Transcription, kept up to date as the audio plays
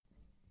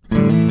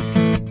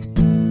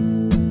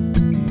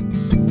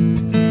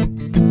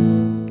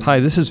Hi,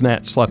 this is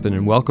Matt Slepin,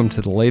 and welcome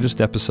to the latest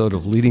episode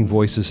of Leading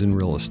Voices in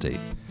Real Estate.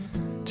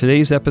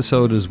 Today's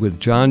episode is with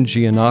John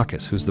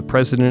Giannakis, who's the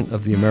president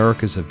of the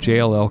Americas of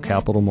JLL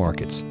Capital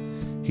Markets.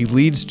 He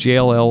leads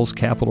JLL's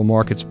capital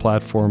markets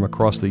platform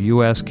across the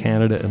U.S.,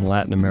 Canada, and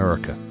Latin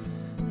America.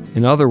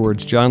 In other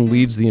words, John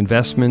leads the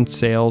investment,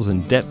 sales,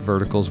 and debt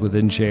verticals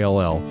within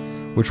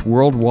JLL, which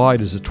worldwide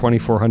is a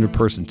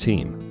 2,400-person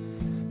team.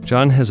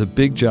 John has a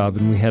big job,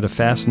 and we had a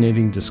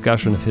fascinating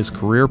discussion of his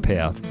career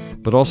path,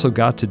 but also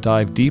got to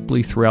dive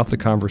deeply throughout the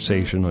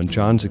conversation on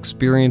John's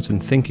experience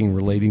and thinking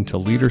relating to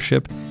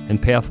leadership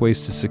and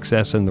pathways to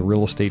success in the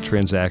real estate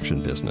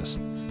transaction business.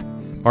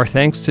 Our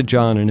thanks to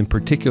John, and in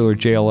particular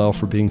JLL,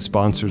 for being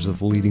sponsors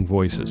of Leading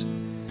Voices.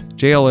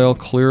 JLL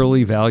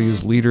clearly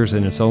values leaders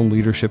and its own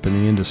leadership in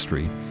the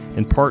industry,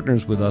 and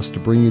partners with us to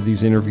bring you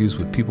these interviews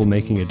with people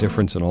making a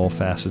difference in all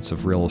facets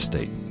of real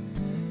estate.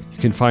 You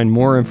can find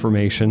more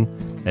information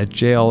at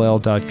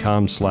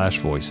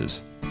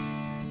jll.com/voices.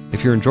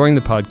 If you're enjoying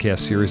the podcast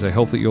series, I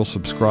hope that you'll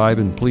subscribe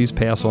and please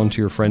pass on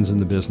to your friends in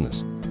the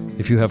business.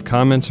 If you have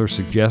comments or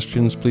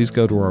suggestions, please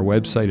go to our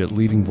website at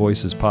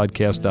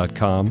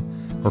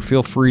leadingvoicespodcast.com or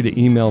feel free to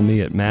email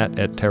me at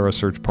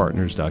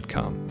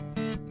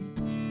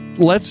matt@terrasearchpartners.com.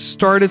 Let's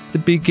start at the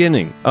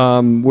beginning,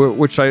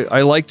 which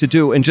I like to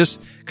do, and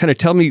just kind of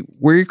tell me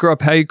where you grew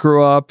up, how you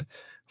grew up, a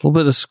little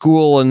bit of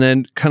school, and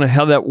then kind of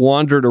how that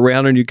wandered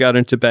around and you got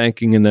into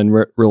banking and then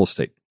real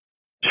estate.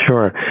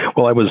 Sure.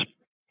 Well, I was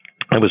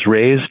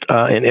raised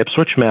in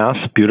Ipswich, Mass.,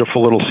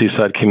 beautiful little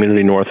seaside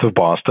community north of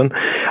Boston.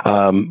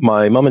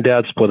 My mom and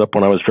dad split up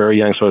when I was very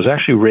young, so I was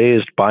actually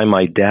raised by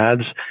my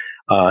dad's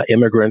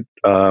immigrant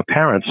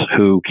parents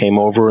who came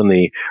over in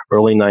the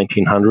early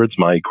 1900s.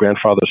 My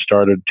grandfather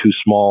started two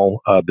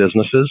small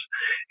businesses,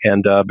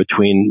 and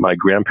between my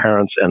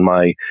grandparents and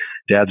my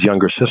dad's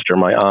younger sister,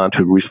 my aunt,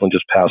 who recently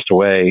just passed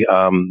away,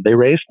 they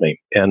raised me,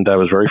 and I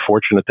was very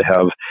fortunate to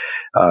have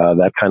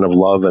that kind of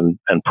love and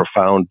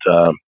profound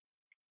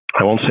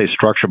I won't say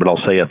structure, but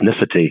I'll say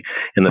ethnicity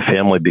in the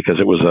family, because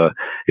it was a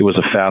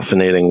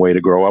fascinating way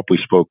to grow up. We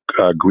spoke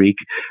Greek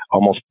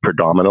almost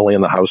predominantly in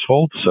the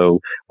household.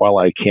 So while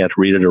I can't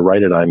read it or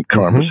write it, I'm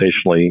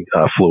conversationally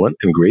fluent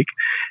in Greek,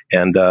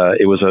 and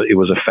it was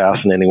a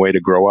fascinating way to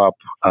grow up.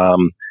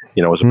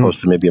 As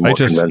opposed to maybe a more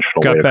conventional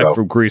way to go. I just got back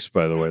from Greece,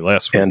 by the way,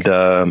 last week. And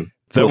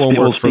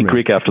we'll speak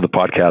Greek after the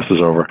podcast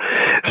is over.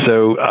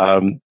 So,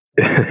 I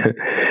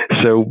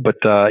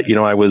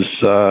was.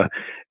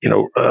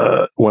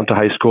 Went to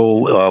high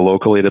school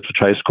locally at Ipswich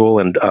High School,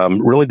 and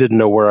really didn't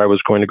know where I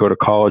was going to go to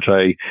college.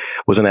 I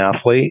was an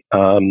athlete,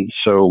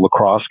 so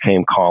lacrosse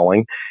came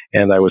calling,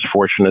 and I was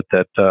fortunate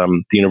that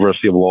the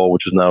University of Lowell,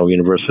 which is now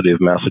University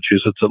of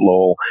Massachusetts at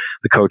Lowell,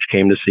 the coach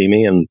came to see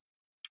me and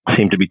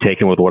seemed to be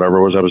taken with whatever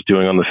it was I was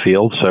doing on the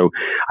field. So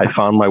I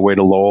found my way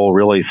to Lowell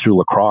really through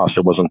lacrosse.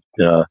 It wasn't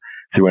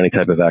through any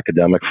type of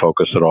academic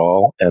focus at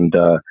all, and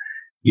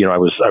I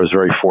was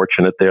very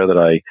fortunate there that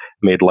I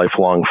made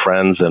lifelong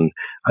friends, and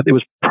it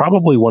was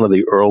probably one of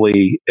the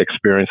early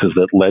experiences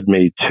that led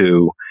me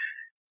to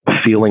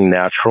feeling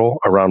natural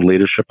around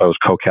leadership. I was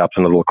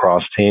co-captain of the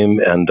lacrosse team,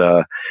 and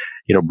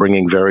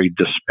bringing very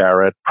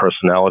disparate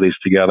personalities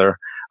together,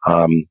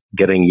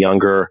 getting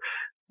younger,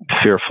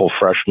 fearful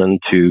freshmen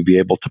to be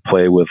able to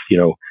play with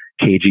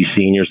cagey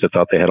seniors that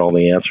thought they had all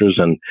the answers,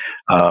 and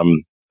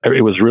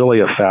it was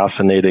really a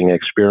fascinating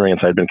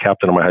experience. I'd been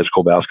captain of my high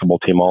school basketball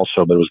team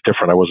also, but it was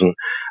different. I wasn't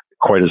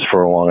quite as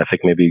far along, I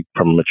think, maybe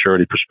from a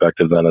maturity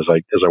perspective then as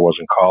I was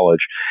in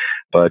college.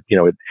 But,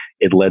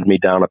 it led me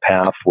down a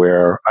path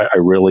where I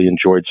really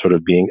enjoyed sort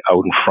of being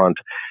out in front,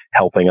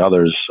 helping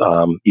others,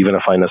 even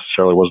if I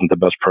necessarily wasn't the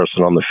best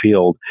person on the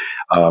field,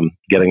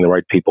 getting the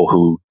right people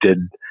who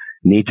did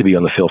need to be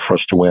on the field for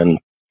us to win,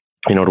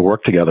 to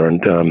work together.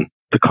 And,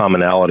 the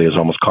commonality is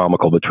almost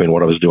comical between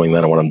what I was doing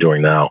then and what I'm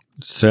doing now.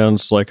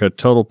 Sounds like a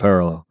total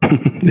parallel.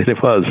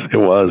 It was.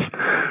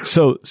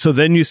 So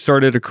then you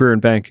started a career in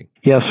banking.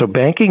 Yeah, so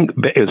banking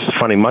is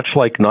funny, much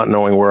like not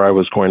knowing where I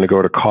was going to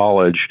go to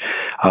college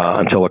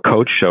until a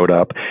coach showed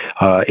up.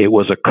 It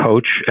was a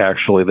coach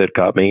actually that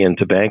got me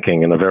into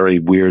banking in a very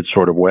weird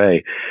sort of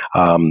way.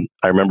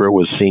 I remember it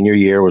was senior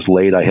year, it was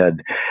late. I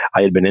had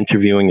been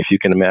interviewing, if you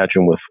can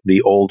imagine, with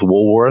the old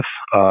Woolworth,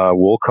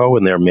 Woolco,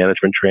 in their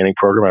management training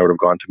program. I would have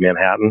gone to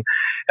Manhattan,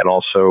 and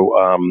also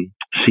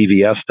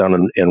CVS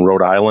down in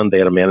Rhode Island. They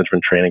had a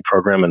management training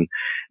program, and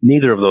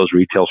neither of those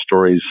retail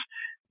stories,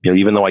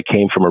 even though I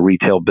came from a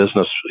retail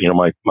business,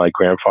 my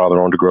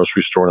grandfather owned a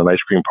grocery store and an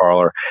ice cream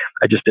parlor,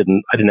 I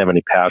didn't have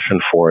any passion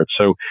for it.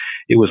 So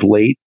it was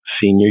late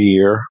senior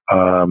year,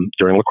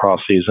 during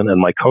lacrosse season,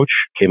 and my coach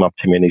came up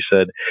to me and he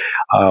said,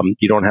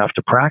 you don't have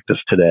to practice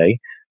today.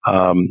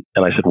 And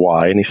I said,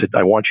 why? And he said,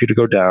 I want you to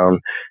go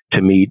down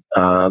to meet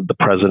the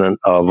president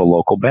of a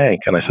local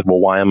bank. And I said, well,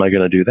 why am I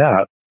going to do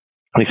that?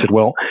 And he said,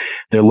 well,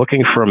 they're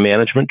looking for a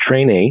management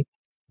trainee.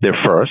 They're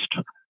first,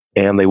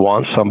 and they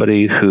want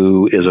somebody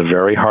who is a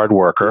very hard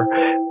worker,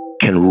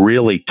 can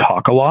really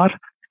talk a lot,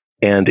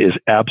 and is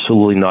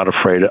absolutely not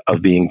afraid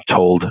of being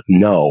told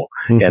no.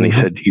 Mm-hmm. And he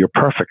said, "You're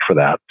perfect for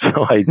that."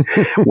 So I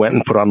went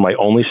and put on my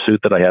only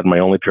suit that I had, my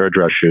only pair of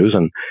dress shoes,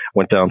 and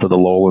went down to the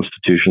Lowell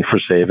Institution for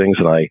Savings.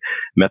 And I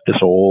met this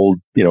old,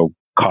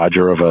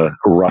 codger of a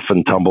rough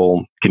and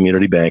tumble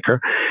community banker,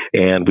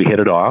 and we hit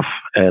it off.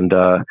 And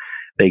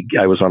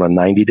I was on a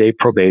 90-day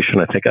probation.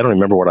 I don't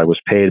remember what I was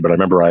paid, but I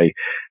remember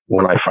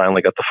when I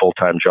finally got the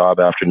full-time job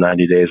after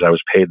 90 days, I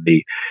was paid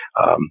the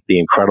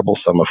incredible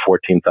sum of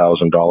 $14,000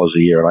 a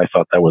year. And I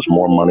thought that was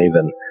more money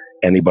than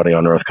anybody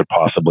on earth could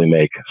possibly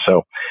make.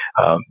 So,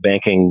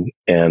 banking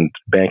and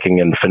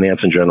finance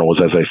in general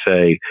was, as I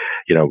say,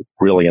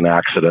 really an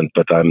accident,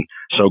 but I'm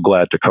so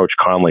glad to Coach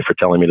Conley for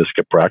telling me to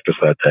skip practice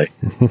that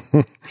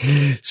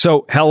day.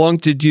 So how long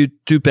did you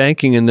do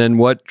banking, and then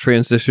what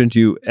transitioned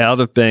you out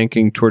of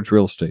banking towards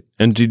real estate?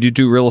 And did you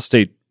do real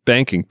estate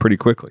banking pretty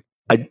quickly?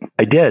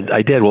 I did.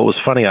 Well, it was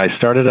funny. I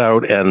started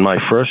out, and my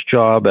first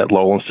job at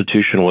Lowell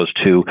Institution was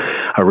to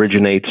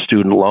originate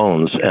student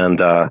loans. And,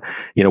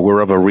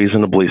 we're of a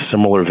reasonably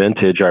similar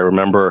vintage. I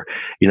remember,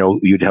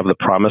 you'd have the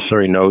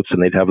promissory notes,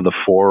 and they'd have the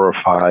 4 or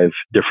 5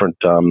 different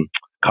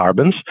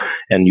carbons,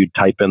 and you'd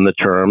type in the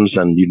terms,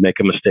 and you'd make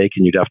a mistake,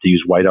 and you'd have to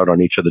use whiteout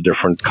on each of the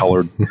different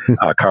colored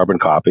carbon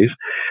copies.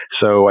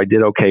 So I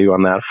did okay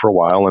on that for a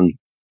while, and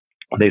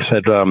they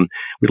said,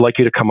 we'd like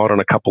you to come out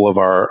on a couple of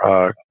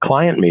our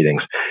client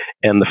meetings.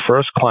 And the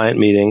first client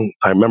meeting,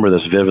 I remember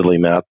this vividly,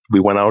 Matt. We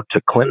went out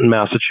to Clinton,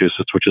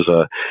 Massachusetts, which is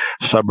a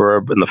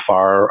suburb in the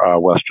far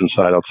western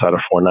side outside of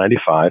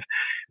 495. And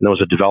there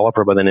was a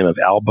developer by the name of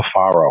Al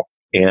Bafaro,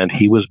 and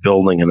he was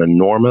building an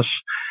enormous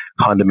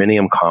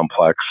condominium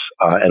complex,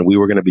 and we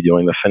were going to be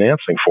doing the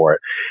financing for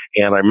it.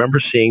 And I remember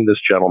seeing this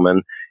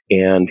gentleman,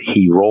 and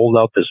he rolled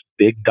out this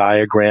big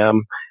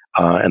diagram,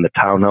 and the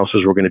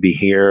townhouses were going to be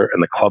here,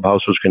 and the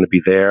clubhouse was going to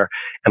be there.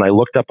 And I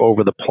looked up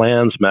over the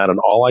plans, Matt, and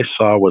all I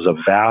saw was a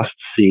vast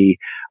sea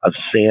of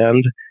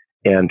sand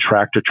and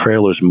tractor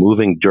trailers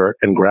moving dirt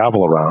and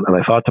gravel around. And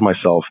I thought to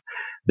myself,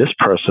 this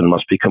person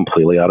must be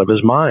completely out of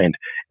his mind.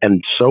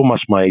 And so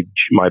must my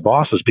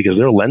bosses, because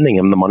they're lending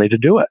him the money to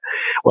do it.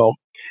 Well,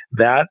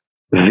 that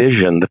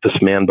vision that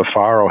this man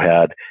Bafaro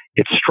had,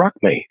 it struck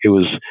me.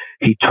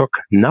 He took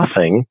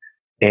nothing,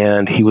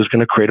 and he was going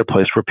to create a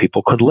place where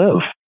people could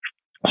live.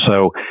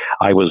 So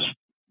I was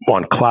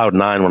on cloud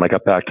 9 when I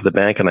got back to the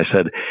bank, and I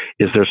said,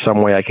 "Is there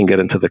some way I can get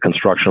into the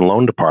construction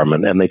loan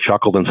department?" And they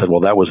chuckled and said,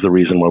 "Well, that was the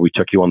reason why we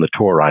took you on the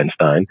tour,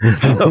 Einstein."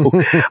 So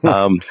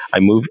I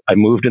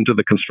moved into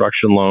the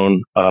construction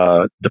loan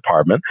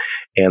department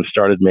and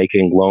started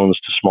making loans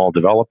to small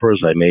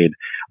developers. I made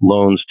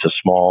loans to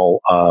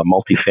small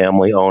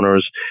multifamily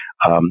owners,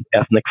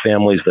 ethnic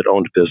families that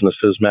owned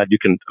businesses. Matt, you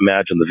can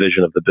imagine the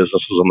vision of the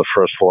businesses on the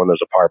first floor, and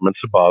there's apartments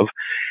above.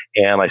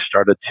 And I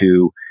started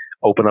to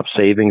open up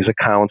savings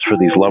accounts for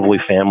these lovely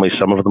families.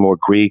 Some of them were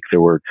Greek.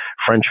 There were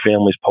French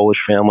families, Polish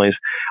families.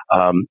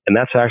 And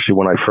that's actually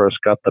when I first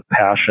got the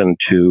passion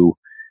to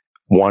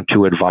want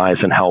to advise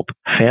and help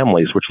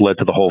families, which led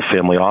to the whole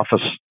family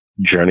office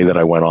journey that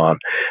I went on.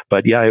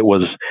 But yeah, it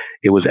was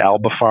Al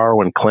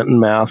Bafaro in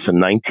Clinton, Mass in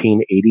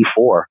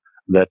 1984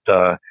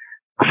 that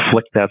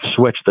flicked that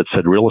switch that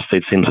said real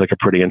estate seems like a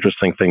pretty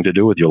interesting thing to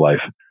do with your life.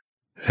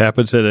 It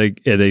happens at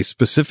a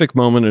specific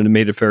moment, and it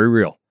made it very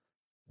real.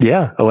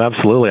 Yeah. Oh,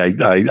 absolutely.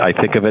 I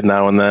think of it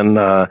now and then.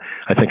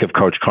 I think of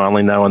Coach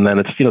Conley now and then.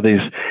 It's, these,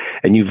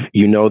 and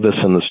you know this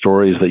in the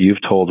stories that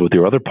you've told with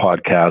your other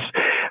podcasts.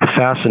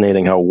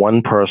 Fascinating how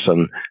one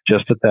person,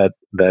 just at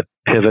that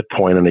pivot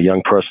point in a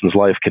young person's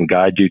life, can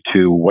guide you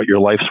to what your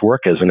life's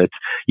work is. And it's,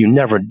 you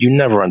never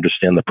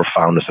understand the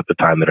profoundness at the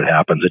time that it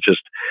happens. It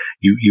just,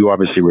 you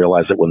obviously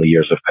realize it when the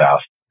years have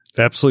passed.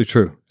 Absolutely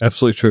true.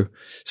 Absolutely true.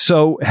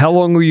 So how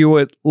long were you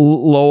at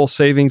Lowell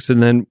Savings,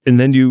 and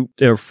then you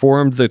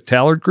formed the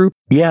Tallard Group?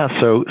 Yeah.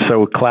 So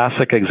a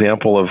classic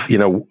example of,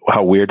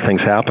 how weird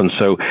things happen.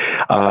 So,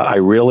 I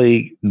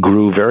really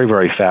grew very,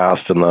 very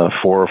fast in the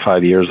 4 or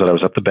 5 years that I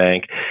was at the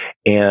bank,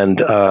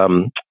 and,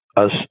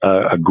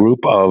 a group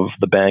of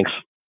the bank's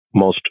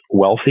most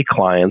wealthy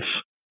clients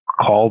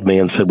called me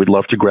and said, "We'd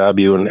love to grab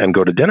you and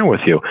go to dinner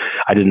with you."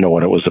 I didn't know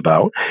what it was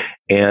about.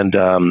 And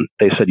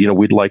they said,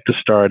 "We'd like to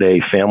start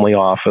a family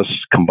office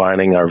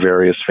combining our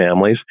various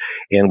families,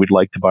 and we'd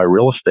like to buy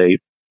real estate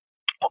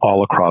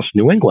all across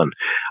New England.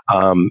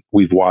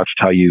 We've watched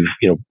how you've,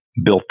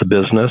 built the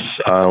business.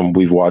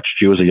 We've watched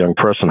you as a young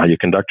person, how you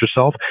conduct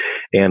yourself,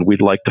 and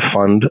we'd like to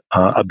fund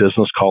a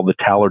business called the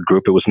Tallard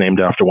Group." It was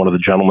named after one of the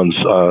gentlemen's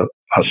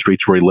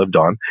streets where he lived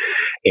on,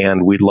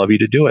 and we'd love you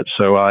to do it.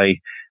 So I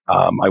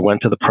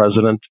went to the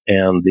president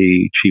and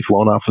the chief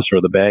loan officer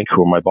of the bank,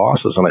 who were my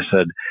bosses, and I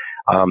said,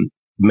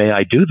 "May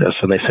I do this?"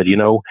 And they said,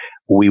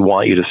 "We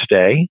want you to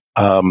stay,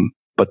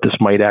 but this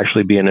might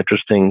actually be an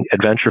interesting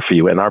adventure for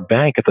you." And our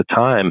bank at the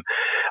time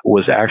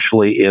was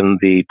actually in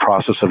the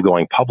process of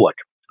going public.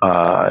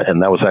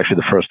 And that was actually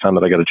the first time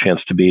that I got a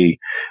chance to be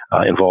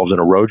involved in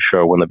a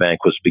roadshow when the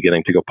bank was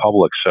beginning to go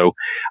public. So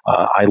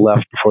I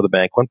left before the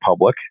bank went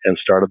public and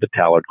started the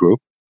Tallard Group.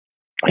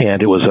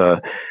 And it was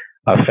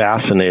a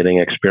fascinating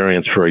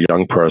experience for a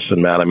young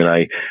person, Matt. I mean,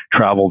 I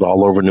traveled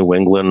all over New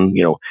England,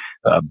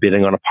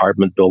 bidding on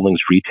apartment buildings,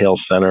 retail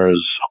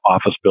centers,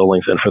 office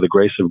buildings. And for the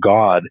grace of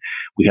God,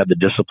 we had the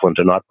discipline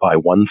to not buy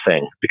one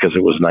thing because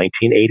it was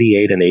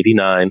 1988 and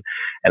 89.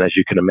 And as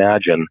you can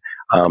imagine,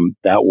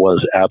 that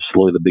was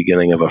absolutely the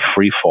beginning of a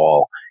free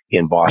fall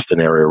in Boston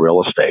area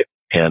real estate.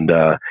 And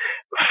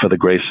for the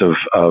grace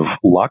of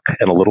luck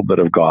and a little bit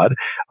of God,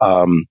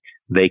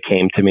 they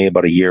came to me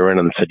about a year in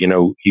and said,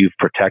 you've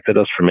protected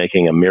us from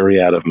making a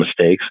myriad of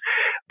mistakes,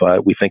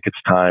 but we think it's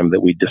time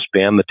that we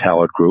disband the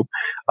Tallard Group.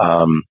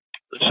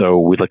 So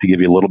we'd like to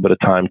give you a little bit of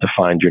time to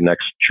find your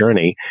next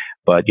journey,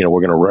 but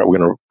we're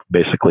going to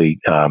basically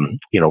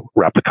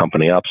wrap the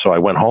company up. So I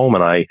went home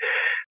and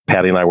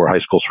Patty and I were high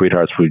school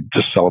sweethearts. We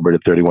just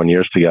celebrated 31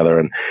 years together,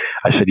 and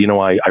I said,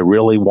 I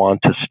really want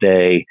to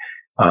stay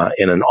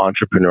in an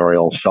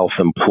entrepreneurial,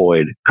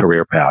 self-employed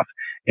career path.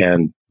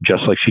 And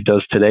just like she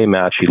does today,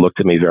 Matt, she looked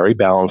at me very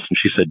balanced and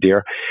she said,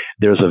 dear,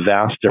 there's a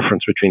vast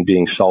difference between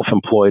being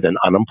self-employed and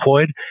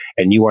unemployed,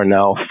 and you are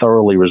now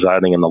thoroughly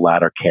residing in the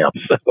latter camp.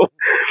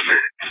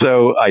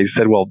 So I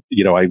said, well,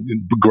 I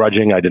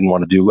didn't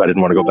want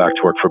to go back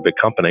to work for a big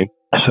company.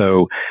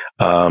 So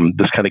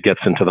this kind of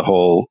gets into the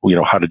whole,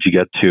 how did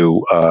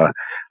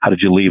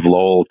you leave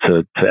Lowell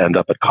to end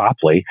up at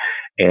Copley?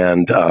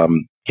 And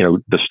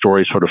the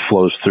story sort of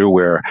flows through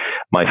where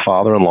my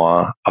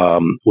father-in-law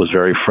was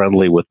very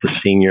friendly with the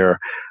senior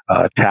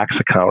tax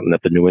accountant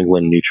at the New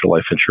England Mutual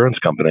Life Insurance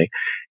Company.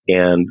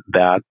 And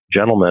that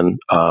gentleman,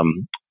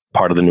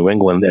 part of the New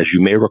England, as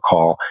you may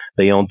recall,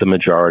 they owned the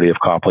majority of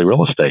Copley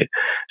Real Estate.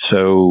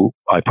 So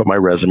I put my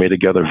resume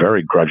together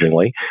very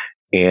grudgingly.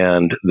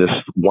 And this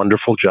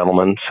wonderful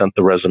gentleman sent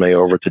the resume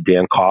over to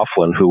Dan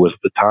Coughlin, who was at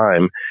the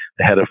time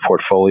the head of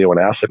portfolio and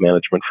asset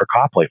management for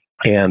Copley.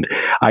 And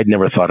I'd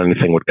never thought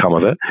anything would come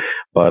of it.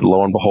 But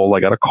lo and behold,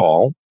 I got a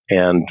call.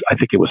 And I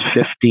think it was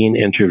 15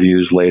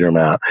 interviews later,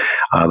 Matt,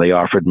 they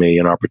offered me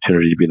an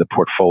opportunity to be the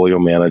portfolio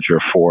manager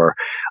for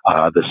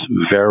this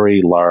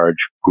very large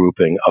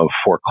grouping of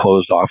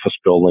foreclosed office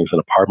buildings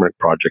and apartment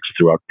projects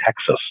throughout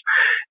Texas.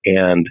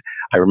 And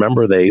I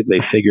remember they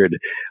figured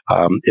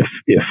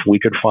if we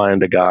could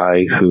find a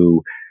guy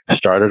who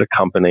started a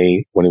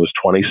company when he was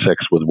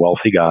 26 with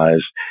wealthy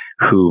guys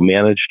who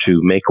managed to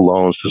make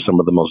loans to some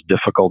of the most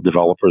difficult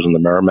developers in the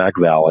Merrimack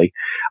Valley,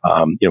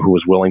 who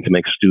was willing to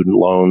make student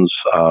loans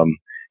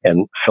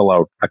and fill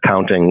out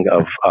accounting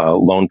of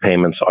loan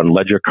payments on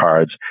ledger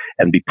cards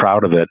and be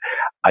proud of it,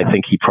 I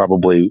think he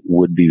probably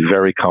would be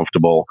very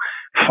comfortable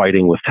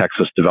fighting with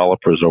Texas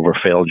developers over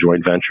failed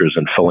joint ventures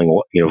and filling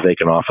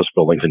vacant office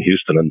buildings in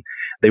Houston. And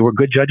they were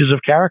good judges of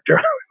character.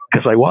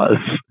 Because I was.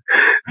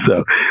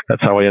 So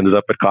that's how I ended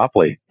up at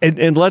Copley.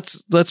 And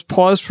let's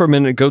pause for a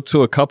minute and go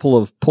to a couple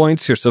of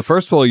points here. So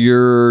first of all,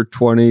 you're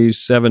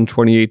 27,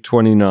 28,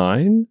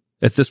 29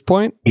 at this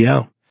point?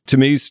 Yeah. To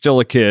me, still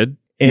a kid.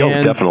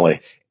 And, definitely.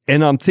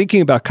 And I'm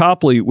thinking about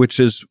Copley, which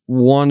is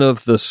one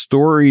of the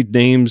storied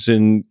names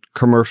in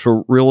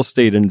commercial real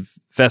estate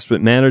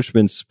investment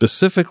management,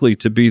 specifically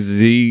to be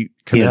the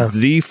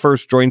the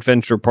first joint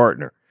venture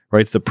partner,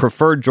 right? The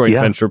preferred joint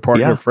venture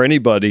partner for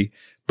anybody.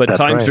 But that's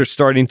times are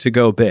starting to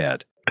go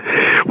bad.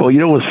 Well, what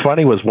was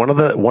funny was one of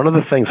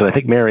the things, and I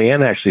think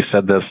Marianne actually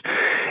said this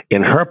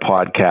in her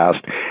podcast.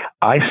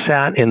 I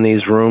sat in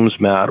these rooms,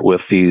 Matt,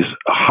 with these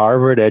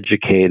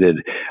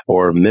Harvard-educated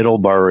or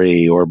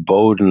Middlebury or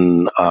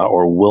Bowdoin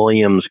or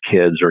Williams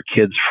kids or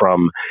kids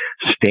from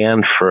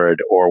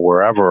Stanford or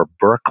wherever,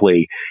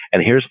 Berkeley.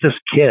 And here's this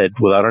kid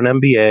without an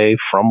MBA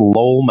from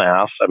Lowell,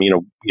 Mass. I mean,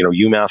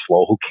 UMass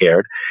Lowell, who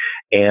cared?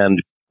 And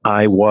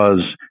I was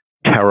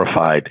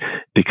terrified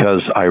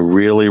because I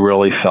really,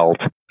 really felt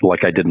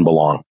like I didn't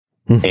belong.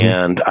 Mm-hmm.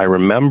 And I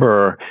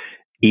remember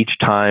each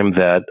time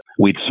that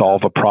we'd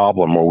solve a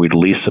problem or we'd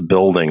lease a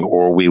building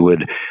or we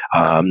would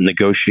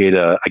negotiate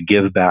a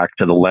give back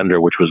to the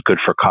lender, which was good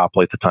for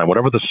Copley at the time,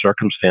 whatever the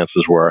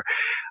circumstances were,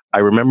 I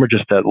remember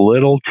just that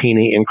little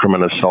teeny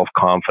increment of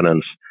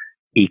self-confidence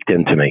eked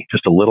into me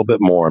just a little bit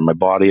more in my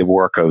body of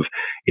work of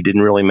it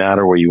didn't really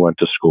matter where you went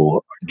to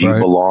school. Do you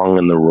belong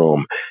in the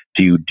room?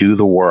 Do you do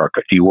the work?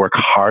 Do you work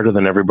harder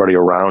than everybody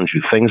around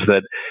you? Things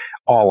that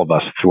all of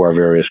us through our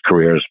various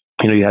careers,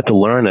 you had to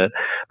learn it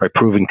by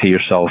proving to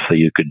yourself that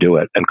you could do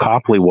it. And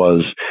Copley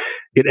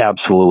it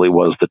absolutely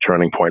was the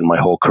turning point in my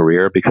whole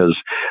career because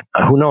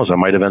who knows, I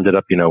might have ended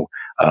up,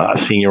 a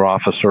senior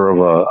officer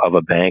of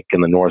a bank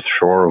in the North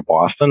Shore of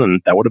Boston,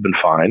 and that would have been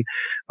fine.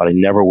 But I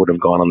never would have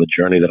gone on the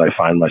journey that I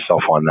find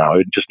myself on now.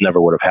 It just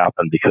never would have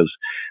happened because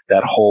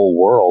that whole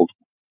world,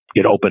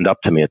 it opened up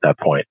to me at that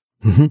point.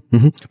 Mm-hmm,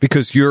 mm-hmm.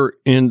 Because you're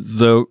in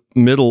the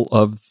middle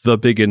of the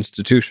big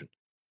institution.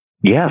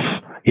 Yes.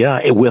 Yeah.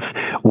 With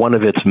one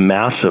of its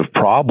massive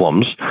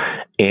problems.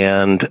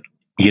 And,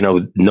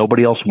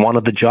 nobody else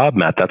wanted the job,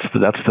 Matt. That's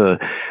the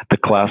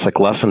classic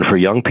lesson for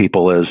young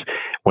people is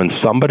when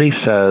somebody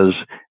says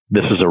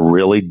this is a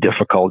really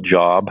difficult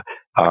job,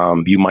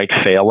 you might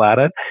fail at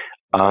it.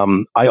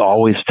 I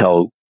always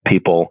tell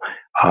people,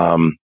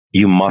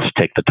 you must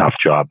take the tough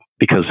job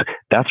because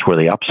that's where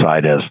the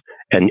upside is.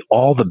 And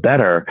all the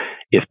better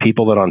if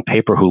people that on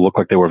paper who look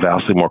like they were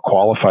vastly more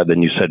qualified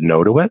than you said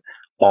no to it,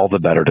 all the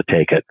better to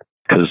take it,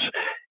 because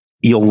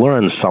you'll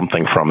learn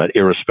something from it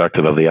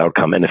irrespective of the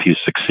outcome. And if you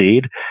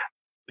succeed,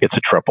 it's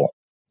a triple.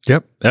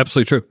 Yep,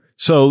 absolutely true.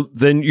 So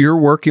then you're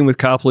working with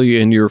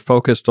Copley and you're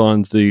focused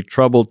on the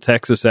troubled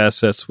Texas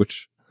assets,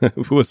 which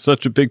was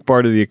such a big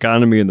part of the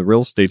economy and the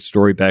real estate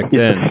story back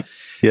then.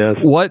 Yes.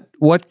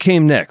 What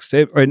came next?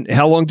 And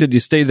how long did you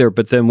stay there?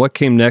 But then what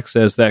came next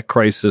as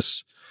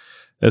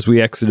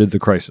we exited the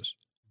crisis?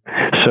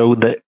 So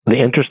the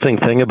interesting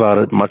thing about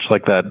it, much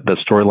like the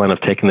storyline of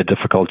taking the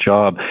difficult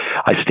job,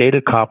 I stayed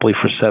at Copley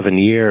for 7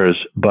 years,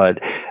 but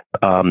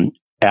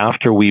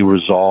after we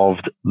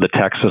resolved the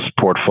Texas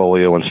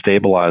portfolio and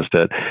stabilized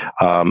it,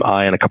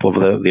 I and a couple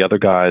of the other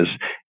guys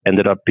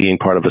ended up being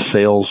part of a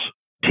sales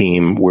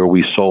team where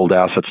we sold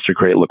assets to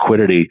create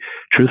liquidity,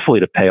 truthfully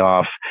to pay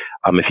off.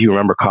 If you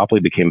remember, Copley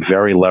became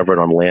very levered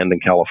on land in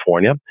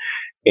California,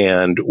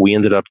 and we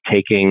ended up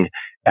taking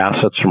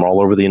assets from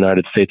all over the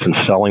United States and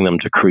selling them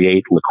to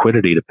create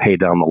liquidity to pay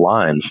down the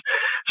lines.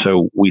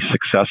 So we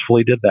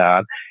successfully did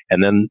that.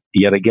 And then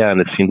yet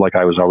again, it seemed like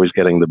I was always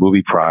getting the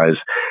booby prize.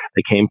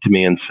 They came to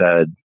me and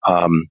said,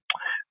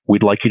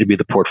 we'd like you to be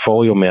the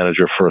portfolio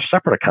manager for a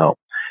separate account.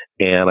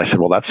 And I said,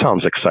 well, that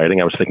sounds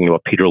exciting. I was thinking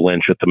about Peter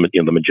Lynch at the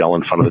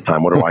Magellan Fund at the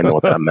time. What do I know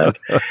what that meant?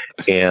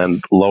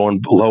 And lo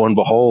and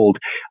behold,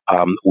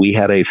 we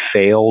had a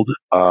failing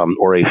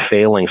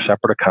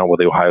separate account with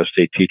the Ohio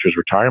State Teachers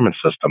Retirement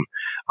System.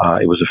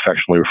 It was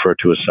affectionately referred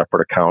to as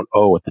separate account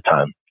O at the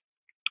time.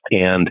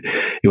 And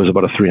it was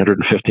about a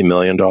 $350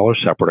 million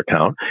separate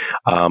account.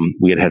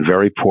 We had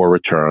very poor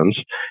returns,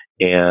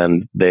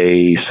 and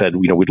they said,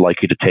 we'd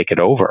like you to take it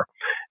over.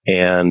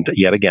 And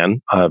yet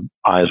again,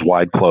 eyes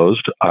wide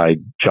closed, I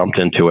jumped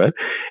into it.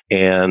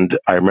 And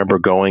I remember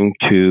going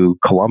to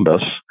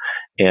Columbus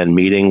and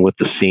meeting with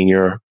the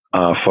senior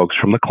folks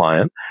from the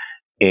client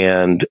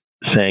and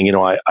saying,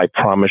 I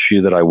promise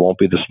you that I won't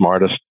be the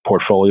smartest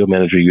portfolio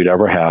manager you'd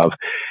ever have,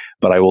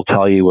 but I will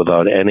tell you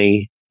without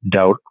any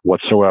doubt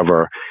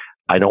whatsoever,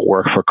 I don't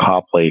work for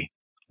Copley.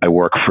 I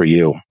work for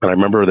you. And I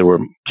remember there were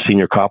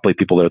senior Copley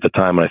people there at the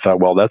time, and I thought,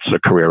 well, that's a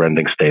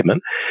career-ending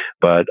statement,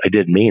 but I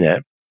did mean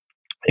it.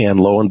 And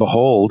lo and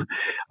behold,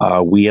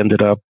 we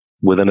ended up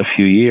within a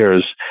few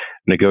years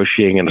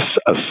negotiating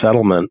a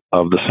settlement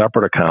of the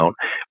separate account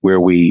where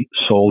we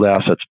sold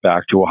assets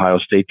back to Ohio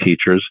State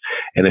teachers.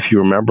 And if you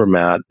remember,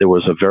 Matt, there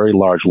was a very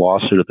large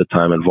lawsuit at the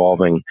time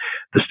involving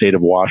the state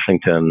of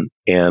Washington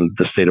and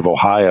the state of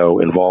Ohio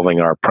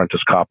involving our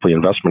Prentice Copley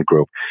Investment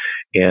Group.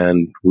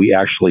 And we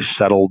actually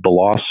settled the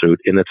lawsuit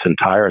in its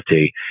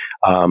entirety.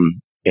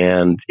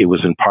 And it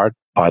was in part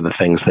by the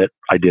things that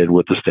I did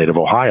with the state of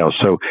Ohio.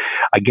 So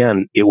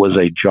again, it was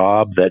a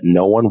job that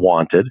no one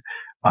wanted.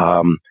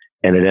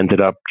 And it ended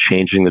up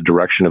changing the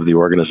direction of the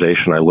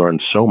organization. I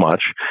learned so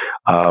much.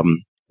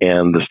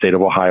 And the state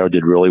of Ohio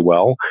did really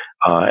well.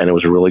 And it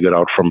was a really good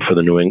outcome for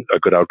the New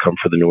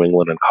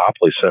England and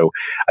Copley. So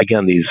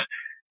again, these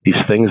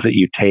things that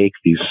you take,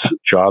 these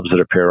jobs that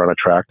appear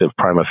unattractive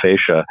prima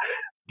facie,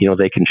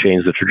 they can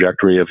change the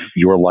trajectory of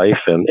your life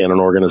and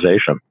an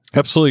organization.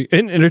 Absolutely.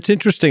 And it's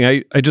interesting.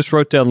 I just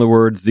wrote down the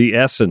word, the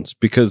essence,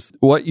 because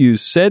what you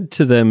said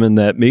to them in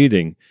that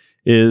meeting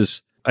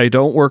is, I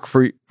don't work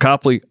for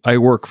Copley, I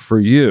work for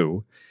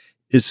you,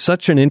 is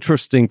such an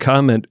interesting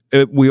comment.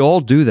 We all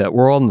do that.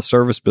 We're all in the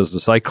service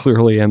business. I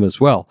clearly am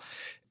as well.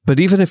 But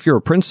even if you're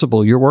a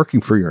principal, you're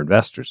working for your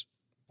investors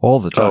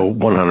all the time. Oh,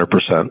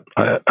 100%.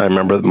 I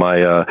remember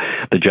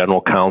the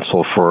general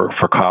counsel for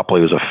Copley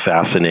was a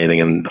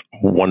fascinating and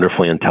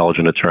wonderfully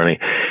intelligent attorney.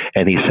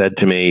 And he said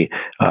to me,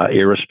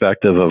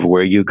 irrespective of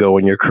where you go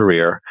in your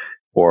career,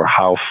 or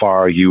how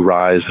far you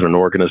rise in an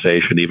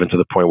organization, even to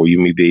the point where you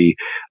may be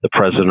the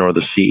president or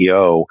the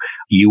CEO,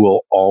 you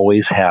will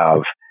always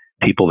have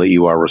people that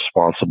you are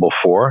responsible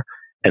for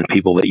and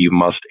people that you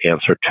must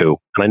answer to.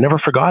 And I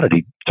never forgot it.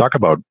 He talked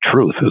about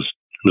truth. It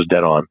was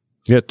dead on.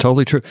 Yeah,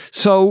 totally true.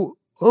 So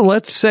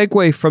let's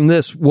segue from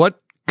this. What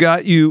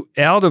got you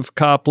out of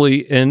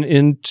Copley and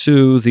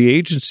into the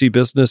agency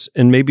business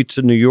and maybe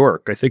to New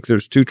York? I think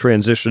there's two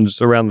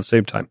transitions around the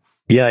same time.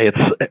 Yeah,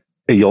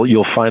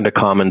 You'll find a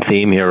common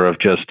theme here of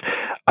just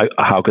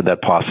how could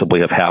that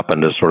possibly have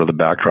happened as sort of the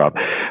backdrop.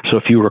 So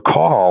if you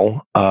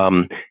recall,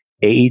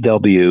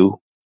 AEW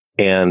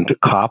and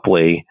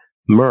Copley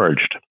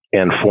merged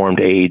and formed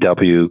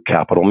AEW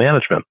Capital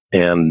Management.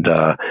 And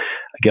I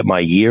get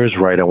my years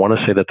right. I want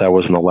to say that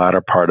was in the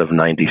latter part of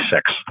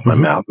 96. My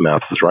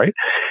math is right.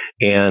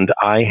 And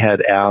I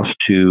had asked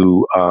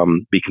to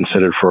be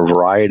considered for a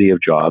variety of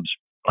jobs.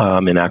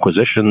 In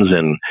acquisitions,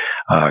 in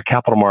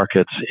capital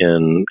markets,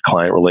 in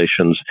client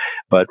relations,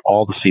 but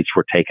all the seats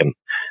were taken.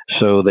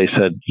 So they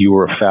said, you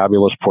were a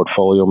fabulous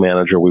portfolio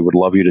manager. We would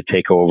love you to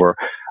take over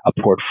a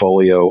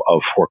portfolio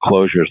of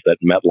foreclosures that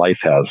MetLife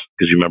has,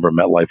 because you remember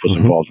MetLife was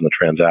involved in the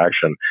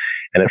transaction.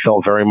 And it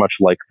felt very much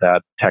like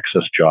that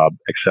Texas job,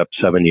 except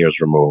 7 years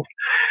removed.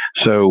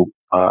 So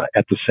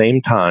at the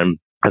same time,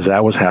 as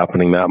that was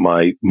happening, Matt,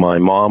 my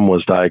mom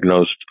was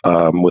diagnosed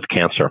with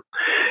cancer,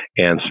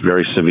 and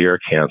very severe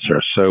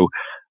cancer. So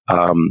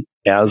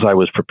as I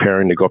was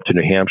preparing to go up to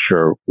New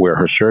Hampshire, where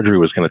her surgery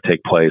was going to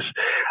take place,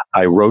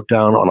 I wrote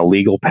down on a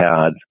legal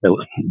pad,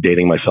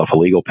 dating myself a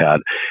legal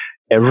pad,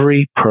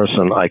 every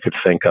person I could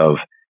think of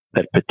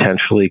that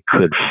potentially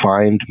could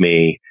find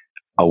me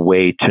a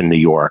way to New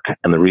York.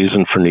 And the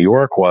reason for New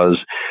York was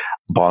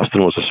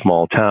Boston was a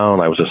small town.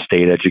 I was a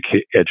state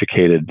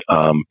educated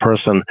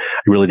person.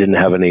 I really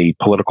didn't have any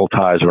political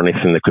ties or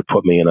anything that could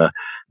put me in a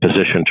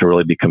position to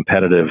really be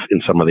competitive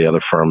in some of the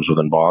other firms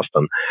within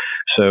Boston.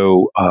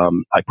 So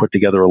I put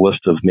together a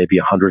list of maybe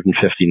 150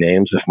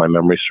 names, if my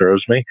memory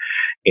serves me.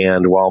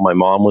 And while my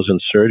mom was in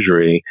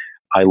surgery,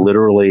 I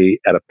literally,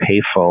 at a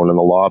payphone in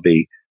the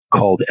lobby,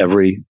 called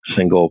every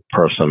single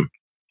person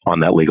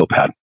on that legal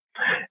pad.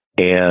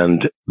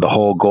 And the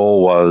whole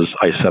goal was,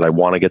 I said, I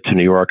want to get to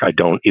New York. I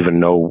don't even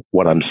know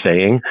what I'm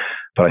saying,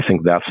 but I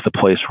think that's the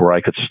place where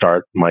I could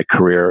start my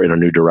career in a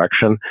new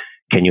direction.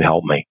 Can you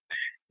help me?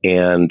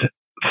 And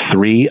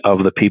 3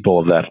 of the people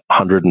of that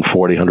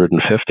 140,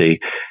 150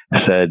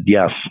 said,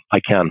 yes, I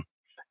can.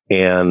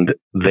 And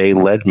they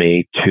led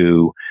me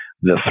to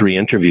the 3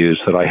 interviews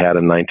that I had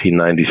in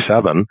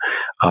 1997.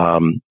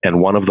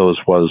 And one of those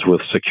was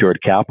with Secured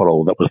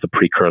Capital. That was the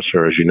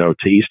precursor, as you know,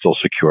 to Eastdil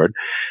Secured.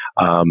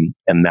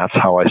 And that's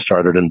how I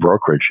started in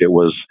brokerage. It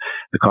was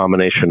the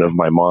combination of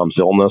my mom's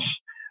illness,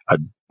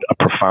 a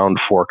profound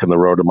fork in the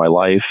road of my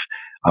life,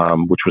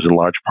 which was in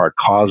large part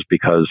caused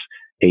because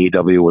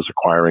AEW was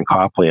acquiring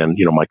Copley, and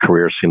my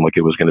career seemed like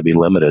it was going to be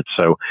limited.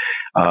 So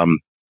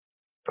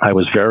I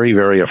was very,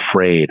 very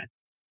afraid.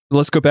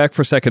 Let's go back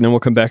for a second, and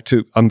we'll come back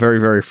to I'm very,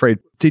 very afraid.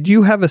 Did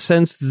you have a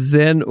sense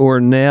then or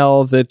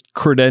now that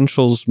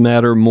credentials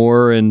matter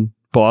more in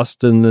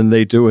Boston than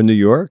they do in New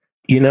York?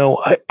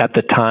 At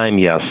the time,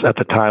 yes. At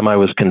the time, I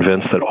was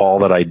convinced that all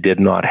that I did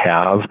not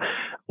have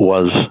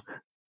was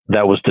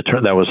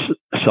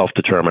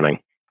self-determining.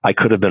 I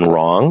could have been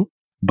wrong,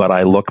 but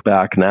I look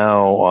back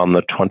now on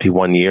the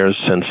 21 years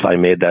since I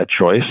made that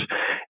choice,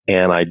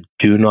 and I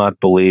do not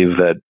believe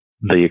that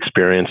the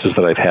experiences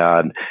that I've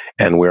had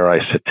and where I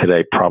sit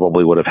today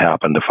probably would have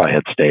happened if I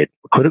had stayed.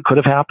 Could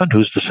have happened.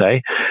 Who's to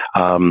say?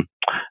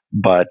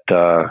 But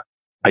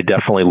I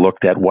definitely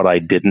looked at what I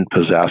didn't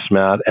possess,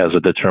 Matt, as a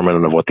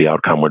determinant of what the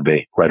outcome would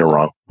be, right or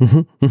wrong.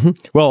 Mm-hmm, mm-hmm.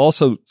 Well,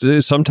 also,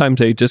 sometimes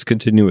a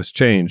discontinuous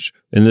change,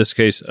 in this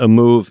case, a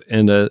move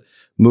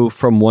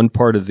from one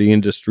part of the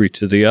industry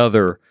to the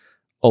other,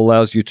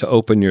 allows you to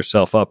open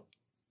yourself up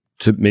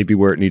to maybe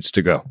where it needs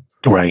to go.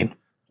 Right.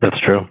 That's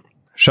true.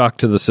 Shock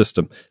to the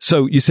system.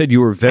 So you said you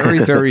were very,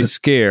 very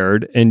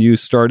scared and you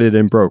started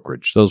in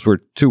brokerage. Those were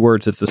 2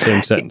 words at the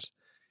same sentence.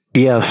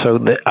 Yeah, so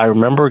I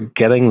remember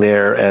getting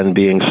there and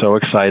being so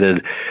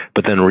excited,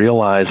 but then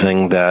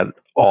realizing that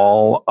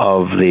all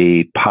of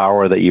the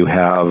power that you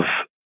have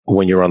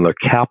when you're on the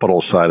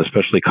capital side,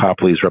 especially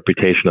Copley's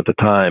reputation at the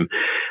time,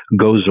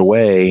 goes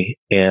away,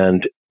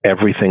 and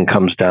everything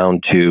comes down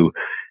to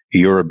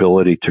your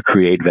ability to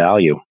create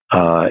value.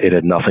 It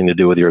had nothing to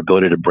do with your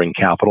ability to bring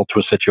capital to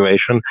a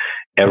situation.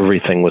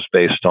 Everything was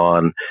based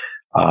on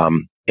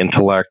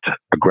intellect,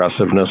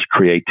 aggressiveness,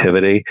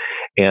 creativity.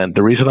 And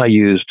the reason I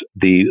used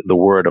the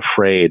word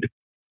afraid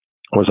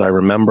was I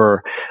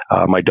remember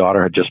my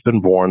daughter had just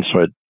been born,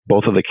 so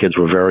both of the kids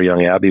were very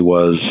young. Abby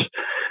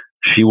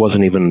she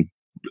wasn't even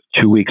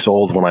 2 weeks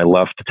old when I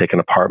left to take an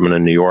apartment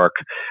in New York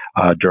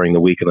during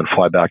the week and then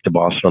fly back to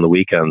Boston on the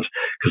weekends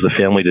because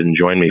the family didn't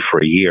join me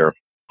for a year.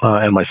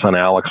 And my son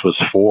Alex was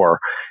 4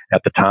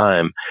 at the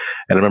time.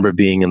 And I remember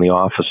being in the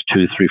office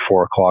 2, 3,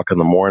 4 o'clock in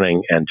the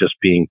morning and just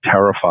being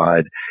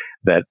terrified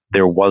that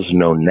there was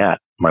no net.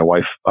 My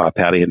wife,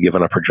 Patty, had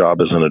given up her job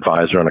as an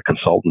advisor and a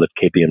consultant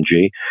at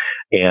KPMG,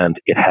 and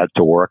it had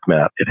to work,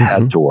 Matt. It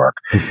had to work.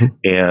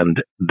 And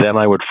then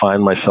I would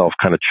find myself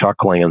kind of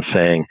chuckling and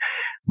saying,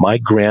 my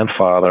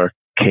grandfather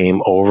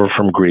came over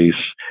from Greece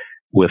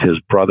with his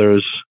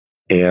brothers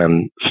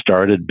and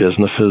started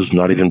businesses,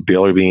 not even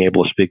barely being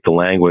able to speak the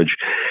language,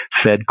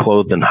 fed,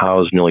 clothed, and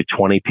housed nearly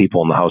 20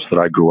 people in the house that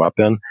I grew up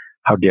in.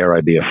 How dare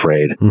I be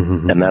afraid?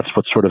 Mm-hmm. And that's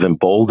what sort of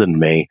emboldened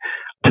me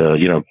to,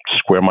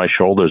 square my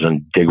shoulders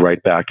and dig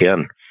right back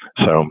in.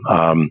 So,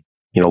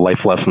 life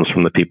lessons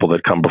from the people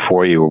that come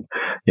before you,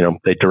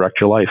 they direct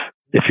your life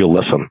if you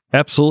listen.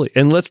 Absolutely.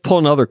 And let's pull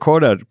another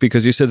quote out,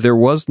 because you said there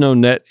was no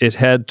net, it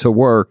had to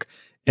work.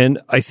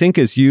 And I think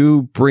as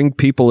you bring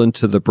people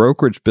into the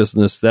brokerage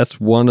business, that's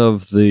one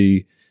of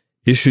the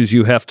issues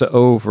you have to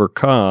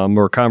overcome,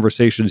 or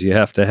conversations you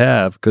have to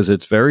have, because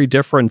it's very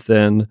different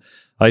than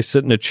I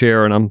sit in a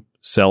chair and I'm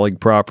selling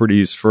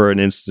properties for an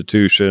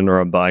institution, or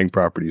I'm buying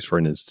properties for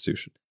an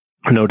institution.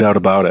 No doubt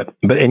about it.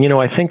 But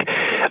I think,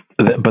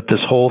 but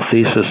this whole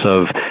thesis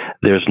of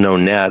there's no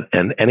net,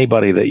 and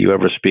anybody that you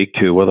ever speak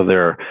to, whether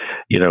they're,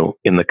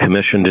 in the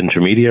commissioned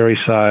intermediary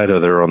side or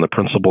they're on the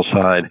principal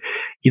side,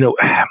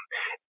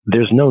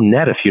 there's no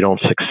net if you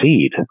don't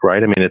succeed,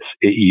 right? I mean,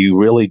 you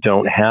really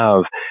don't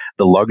have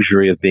the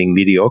luxury of being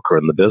mediocre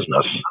in the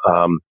business.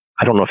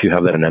 I don't know if you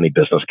have that in any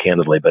business,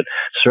 candidly, but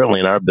certainly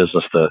in our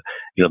business, the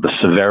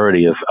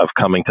severity of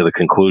coming to the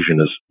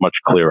conclusion is much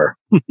clearer.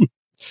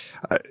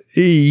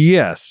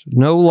 Yes,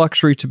 no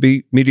luxury to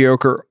be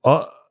mediocre.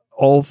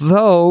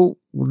 Although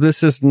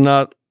this is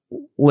not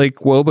Lake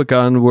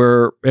Wobegon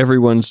where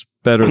everyone's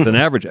better than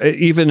average,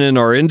 even in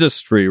our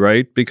industry,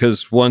 right?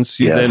 Because once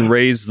you then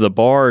raise the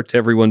bar to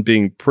everyone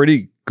being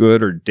pretty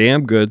good or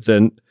damn good,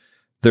 then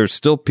there's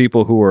still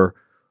people who are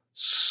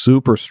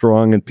super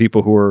strong and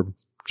people who are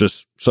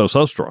just so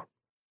strong.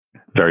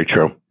 Very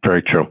true.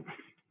 Very true.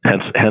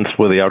 Hence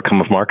where the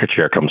outcome of market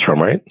share comes from,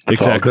 right?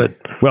 That's exactly. All good.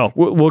 Well,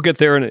 we'll get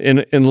there in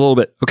a little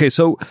bit. Okay,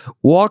 so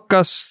walk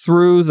us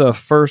through the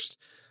first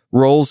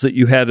roles that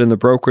you had in the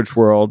brokerage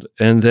world,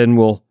 and then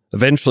we'll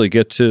eventually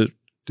get to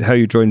how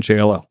you joined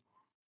JLL.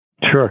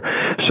 Sure.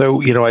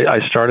 So, I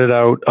started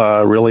out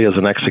really as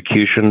an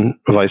execution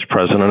vice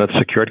president at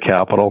Secured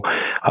Capital,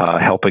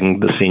 helping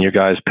the senior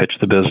guys pitch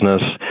the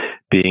business,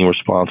 being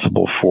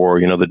responsible for,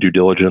 the due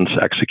diligence,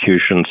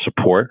 execution,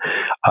 support.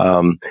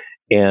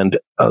 And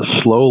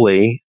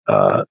slowly,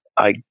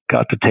 I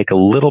got to take a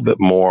little bit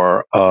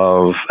more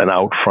of an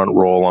out front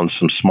role on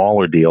some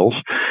smaller deals.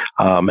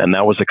 And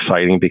that was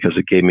exciting because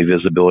it gave me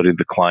visibility to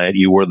the client.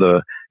 You were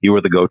the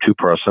go-to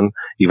person,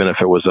 even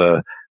if it was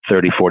a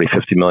 $30, $40,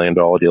 $50 million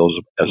deals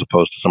as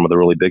opposed to some of the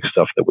really big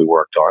stuff that we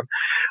worked on.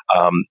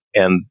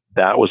 And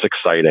that was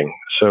exciting.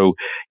 So,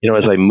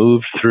 as I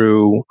moved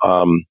through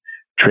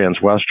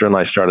Transwestern,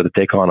 I started to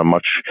take on a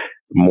much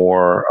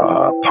more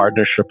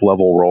partnership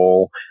level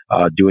role,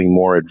 doing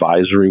more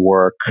advisory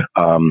work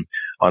on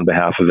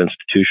behalf of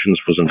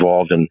institutions, was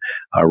involved in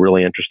a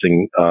really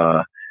interesting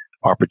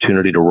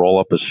opportunity to roll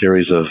up a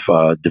series of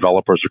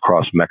developers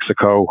across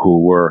Mexico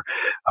who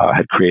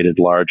had created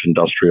large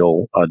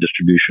industrial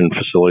distribution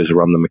facilities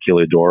around the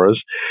maquiladoras.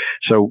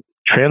 So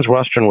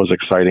Transwestern was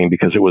exciting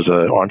because it was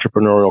an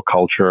entrepreneurial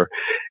culture,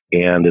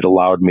 and it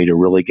allowed me to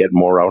really get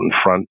more out in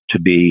front to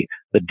be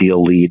the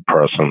deal lead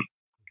person.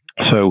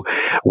 So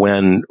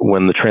when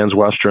the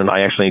Transwestern,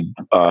 I actually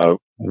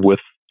with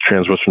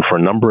Transwestern for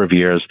a number of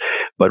years,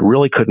 but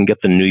really couldn't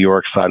get the New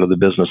York side of the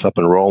business up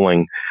and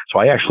rolling. So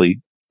I actually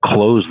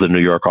closed the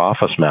New York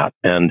office, Matt,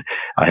 and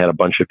I had a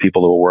bunch of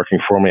people that were working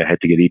for me. I had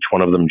to get each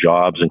one of them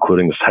jobs,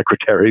 including the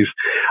secretaries.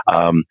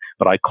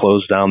 But I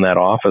closed down that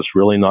office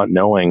really not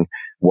knowing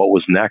what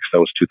was next. That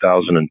was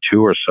 2002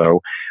 or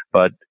so.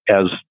 But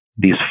as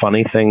these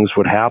funny things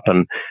would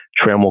happen,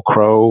 Trammell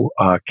Crow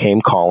came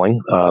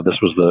calling.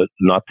 This was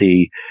not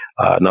the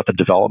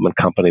development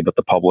company, but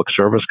the public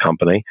service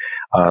company.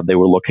 They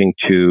were looking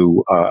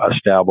to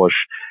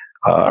establish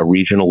a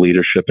regional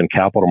leadership in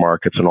capital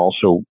markets, and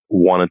also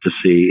wanted to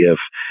see if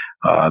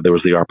there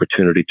was the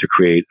opportunity to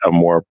create a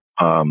more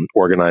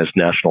organized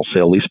national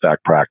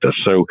sale-leaseback practice.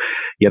 So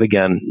yet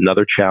again,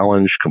 another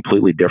challenge,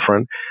 completely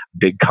different,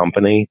 big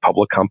company,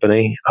 public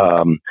company.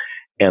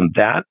 And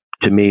that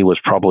to me was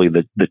probably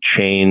the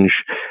change,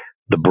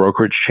 the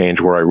brokerage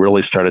change, where I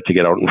really started to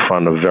get out in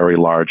front of very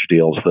large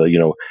deals, the,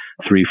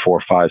 $300,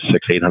 $400, $500,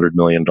 $600, $800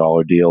 million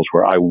deals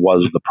where I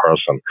was the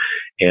person.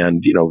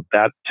 And,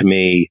 that to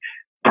me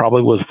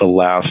probably was the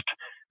last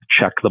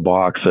check the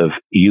box of,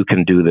 you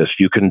can do this.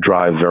 You can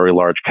drive very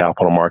large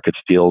capital markets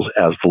deals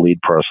as the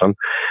lead person.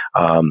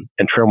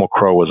 And Trammell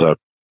Crow was a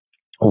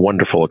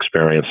wonderful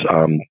experience.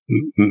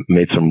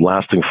 Made some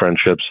lasting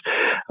friendships,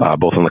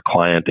 both on the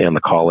client and the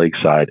colleague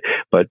side.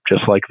 But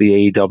just like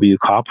the AEW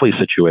Copley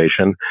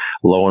situation,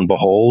 lo and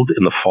behold,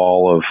 in the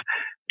fall of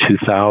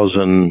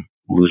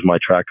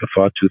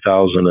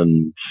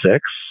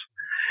 2006,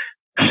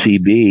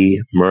 CB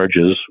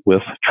merges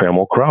with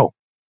Trammell Crow.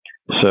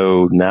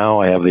 So now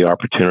I have the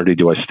opportunity,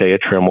 do I stay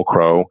at Trammell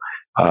Crow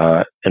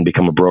and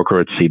become a broker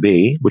at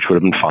CB, which would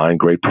have been fine,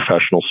 great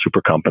professional,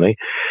 super company.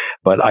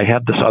 But I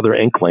had this other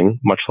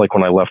inkling, much like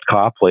when I left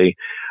Copley,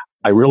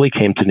 I really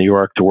came to New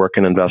York to work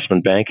in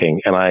investment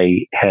banking, and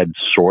I had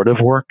sort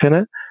of worked in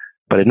it,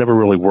 but I'd never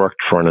really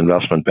worked for an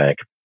investment bank.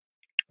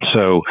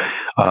 So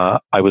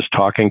I was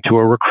talking to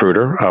a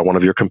recruiter, one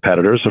of your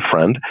competitors, a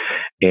friend,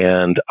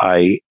 and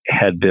I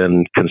had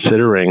been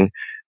considering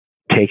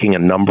taking a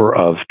number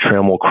of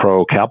Trammell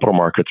Crow capital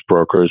markets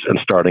brokers and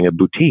starting a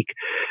boutique.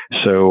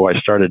 So I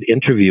started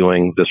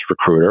interviewing this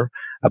recruiter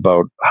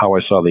about how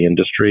I saw the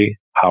industry,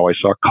 how I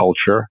saw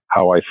culture,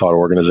 how I thought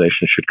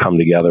organizations should come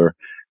together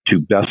to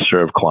best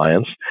serve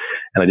clients.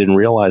 And I didn't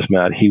realize,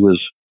 Matt, he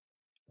was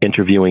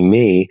interviewing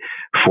me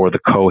for the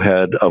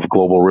co-head of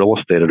global real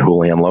estate at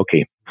Houlihan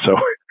Lokey. So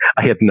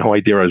I had no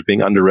idea I was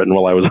being underwritten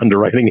while I was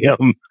underwriting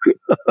him.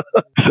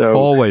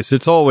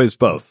 It's always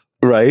both.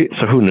 Right.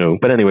 So who knew?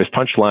 But anyways,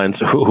 punchlines,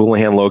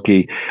 Houlihan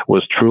Lokey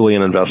was truly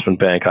an investment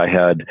bank. I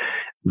had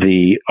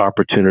the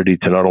opportunity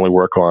to not only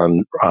work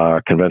on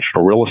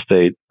conventional real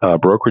estate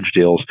brokerage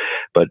deals,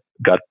 but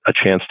got a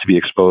chance to be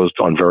exposed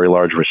on very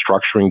large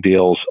restructuring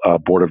deals,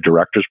 board of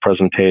directors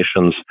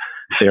presentations,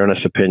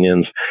 fairness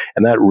opinions.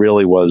 And that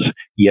really was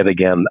yet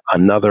again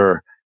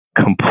another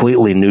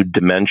completely new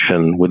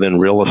dimension within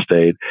real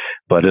estate,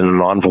 but in an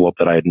envelope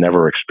that I had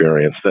never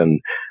experienced. And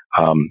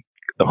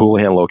the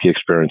Houlihan Lokey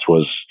experience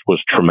was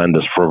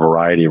tremendous for a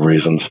variety of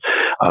reasons,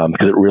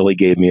 because it really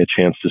gave me a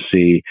chance to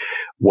see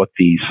what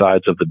the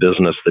sides of the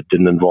business that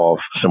didn't involve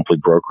simply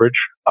brokerage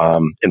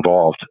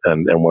involved,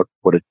 and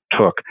what it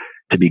took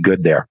to be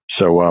good there.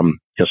 So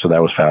so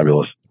that was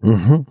fabulous.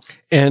 Mm-hmm.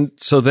 And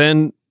so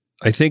then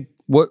I think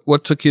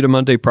what took you to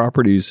Monday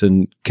Properties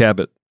and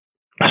Cabot?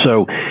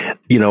 So,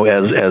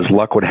 as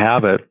luck would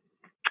have it,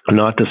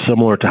 not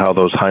dissimilar to how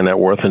those high net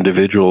worth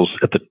individuals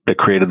that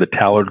created the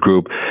Tallard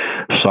Group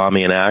saw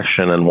me in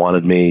action and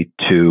wanted me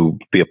to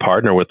be a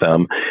partner with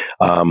them.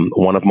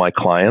 One of my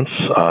clients,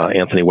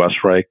 Anthony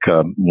Westreich,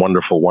 a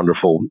wonderful,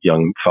 wonderful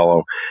young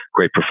fellow,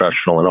 great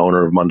professional and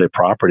owner of Monday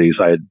Properties,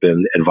 I had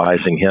been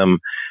advising him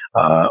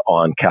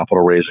on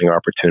capital raising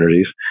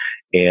opportunities.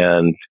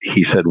 And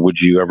he said, would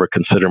you ever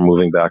consider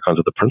moving back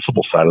onto the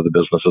principal side of the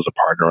business as a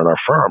partner in our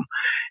firm?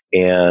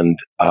 And,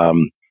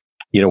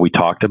 we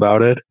talked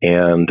about it,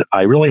 and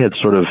I really had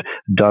sort of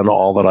done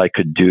all that I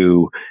could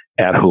do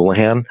at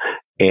Houlihan,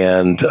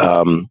 and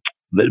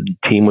the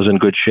team was in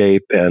good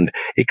shape, and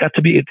it got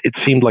to be, it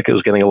seemed like it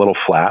was getting a little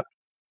flat.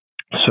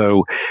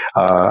 So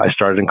I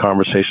started in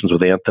conversations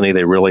with Anthony.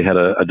 They really had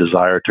a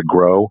desire to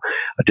grow.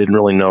 I didn't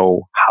really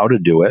know how to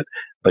do it,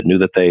 but knew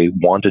that they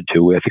wanted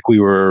to. I think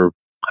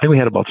we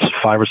had about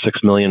 5 or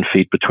 6 million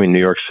feet between New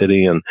York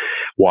City and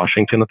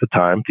Washington at the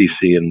time,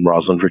 DC and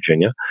Roslyn,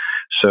 Virginia.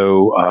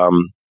 So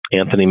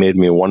Anthony made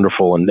me a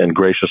wonderful and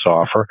gracious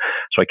offer.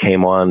 So I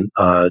came on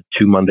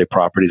to Monday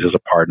Properties as a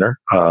partner,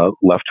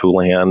 left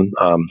Houlihan,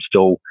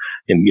 still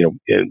in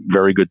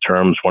very good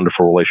terms,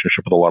 wonderful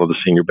relationship with a lot of the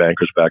senior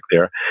bankers back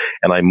there.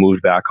 And I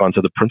moved back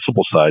onto the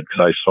principal side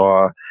because I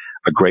saw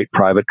a great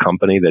private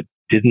company that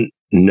didn't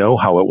know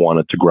how it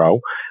wanted to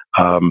grow.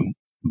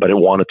 But it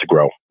wanted to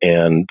grow.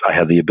 And I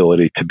had the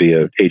ability to be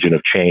an agent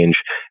of change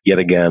yet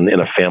again in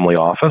a family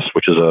office,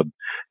 which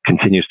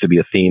continues to be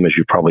a theme, as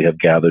you probably have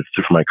gathered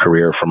through my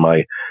career, from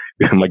my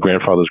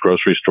grandfather's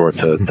grocery store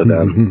to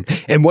then.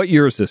 And what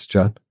year is this,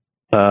 John?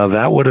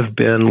 That would have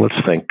been, let's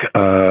think,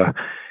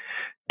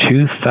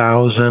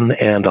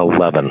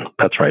 2011.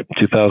 That's right.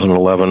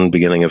 2011,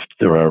 beginning of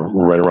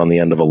right around the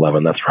end of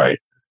 11. That's right.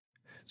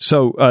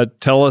 So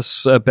tell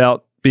us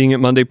about being at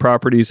Monday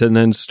Properties and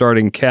then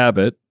starting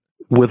Cabot.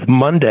 With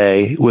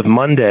Monday,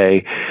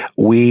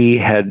 we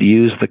had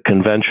used the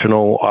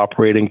conventional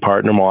operating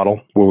partner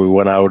model, where we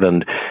went out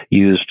and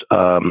used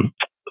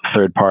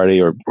third party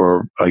or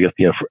I guess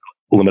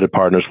limited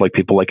partners like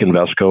people like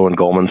Invesco and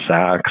Goldman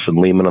Sachs and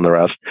Lehman and the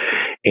rest.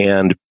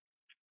 And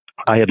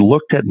I had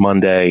looked at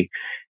Monday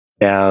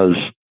as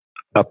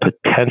a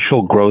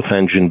potential growth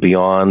engine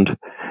beyond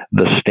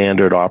the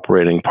standard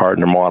operating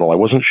partner model. I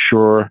wasn't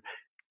sure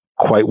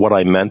quite what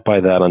I meant by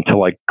that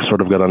until I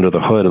sort of got under the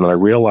hood, and then I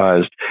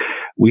realized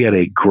we had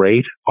a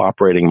great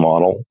operating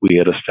model. We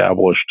had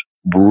established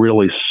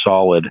really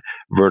solid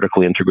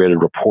vertically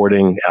integrated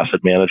reporting,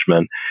 asset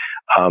management,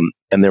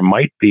 and there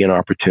might be an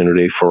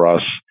opportunity for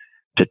us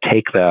to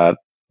take that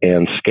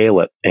and scale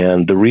it.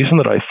 And the reason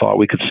that I thought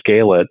we could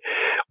scale it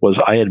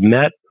was I had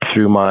met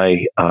through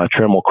my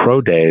Trammell Crow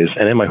days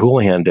and in my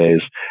Houlihan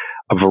days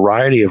a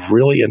variety of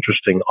really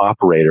interesting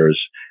operators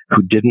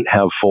who didn't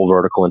have full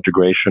vertical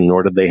integration,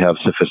 nor did they have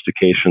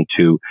sophistication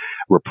to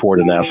report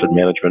and asset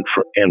manage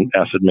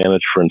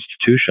for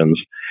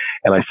institutions.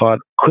 And I thought,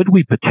 could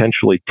we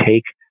potentially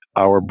take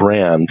our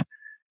brand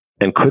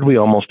and could we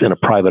almost in a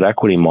private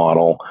equity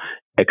model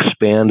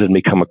expand and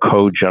become a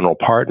co-general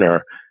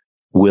partner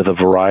with a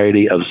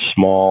variety of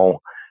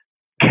small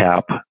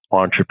cap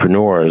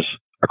entrepreneurs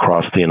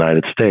across the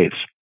United States?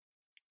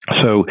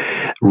 So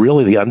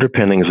really the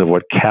underpinnings of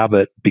what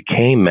Cabot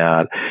became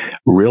at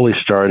really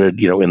started,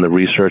 in the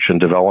research and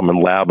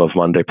development lab of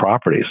Monday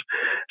Properties.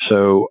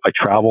 So I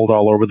traveled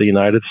all over the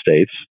United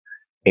States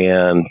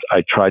and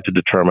I tried to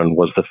determine,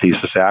 was the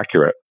thesis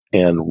accurate?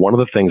 And one of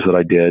the things that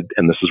I did,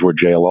 and this is where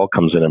JLL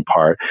comes in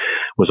part,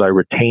 was I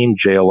retained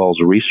JLL's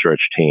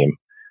research team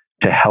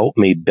to help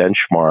me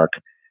benchmark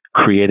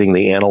creating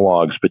the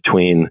analogs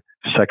between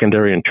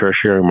secondary and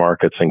tertiary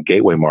markets and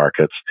gateway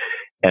markets.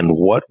 And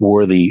what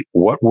were the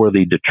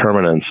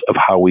determinants of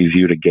how we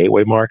viewed a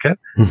gateway market?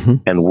 Mm-hmm.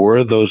 And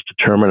were those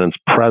determinants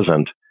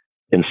present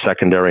in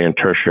secondary and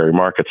tertiary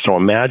markets? So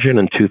imagine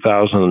in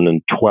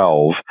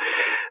 2012,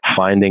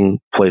 finding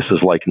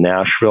places like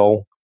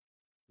Nashville,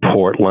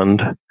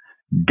 Portland,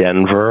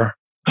 Denver,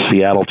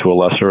 Seattle to a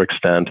lesser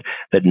extent,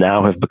 that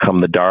now have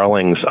become the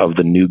darlings of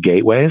the new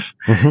gateways,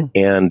 mm-hmm.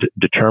 and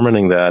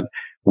determining that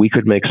we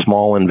could make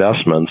small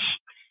investments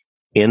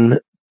in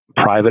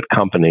private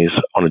companies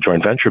on a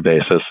joint venture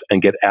basis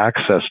and get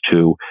access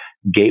to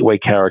gateway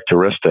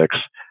characteristics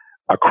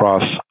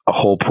across a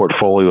whole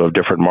portfolio of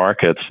different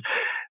markets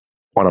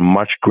on a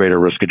much greater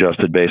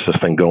risk-adjusted basis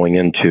than going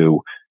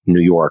into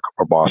New York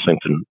or Boston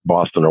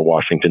or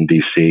Washington,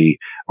 D.C.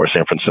 or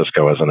San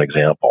Francisco as an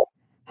example.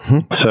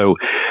 Mm-hmm. So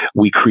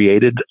we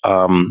created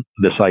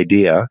this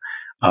idea,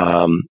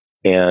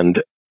 and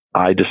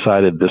I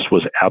decided this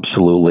was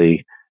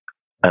absolutely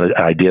an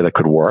idea that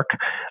could work.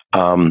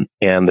 And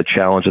the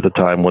challenge at the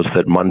time was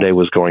that Monday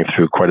was going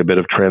through quite a bit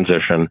of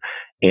transition,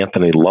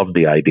 Anthony loved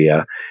the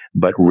idea,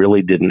 but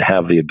really didn't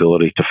have the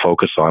ability to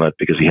focus on it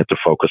because he had to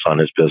focus on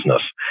his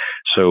business.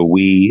 So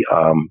we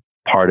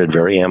parted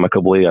very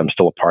amicably. I'm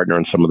still a partner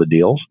in some of the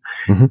deals.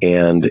 Mm-hmm.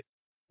 And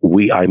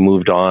I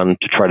moved on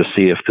to try to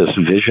see if this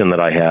vision that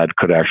I had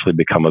could actually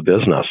become a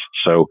business.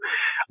 So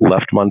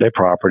left Monday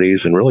Properties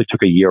and really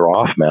took a year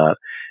off, Matt.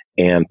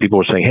 And people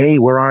were saying, hey,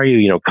 where are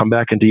you? Come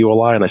back into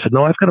ULI. And I said,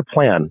 no, I've got a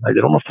plan. I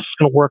don't know if this is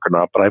going to work or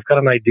not, but I've got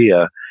an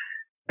idea.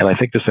 And I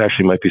think this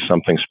actually might be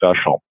something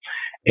special.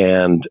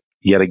 And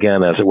yet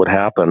again, as it would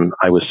happen,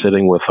 I was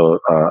sitting with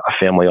a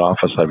family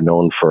office I've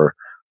known for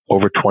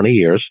over 20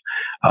 years,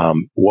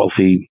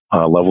 wealthy,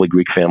 lovely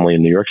Greek family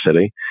in New York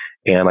City.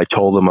 And I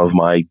told them of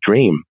my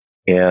dream.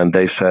 And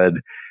they said,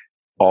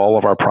 all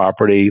of our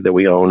property that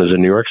we own is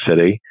in New York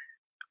City.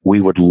 We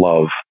would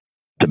love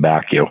to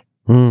back you.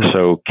 Mm.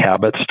 So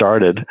Cabot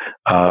started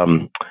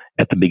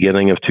at the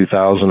beginning of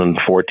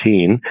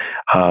 2014.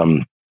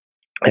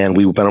 And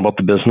we've been about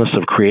the business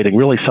of creating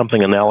really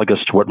something analogous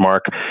to what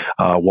Mark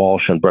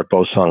Walsh and Brett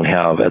Bosung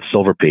have at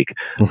Silver Peak,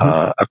 mm-hmm.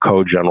 A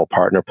co-general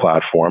partner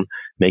platform,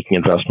 making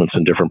investments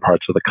in different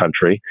parts of the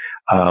country.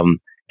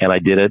 And I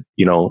did it,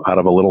 out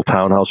of a little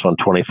townhouse on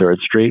 23rd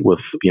Street with,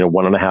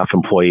 1.5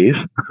 employees.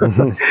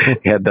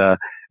 And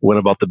went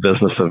about the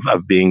business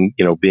of being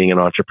an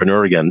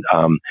entrepreneur again,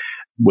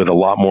 with a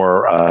lot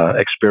more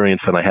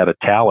experience than I had at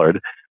Tallard,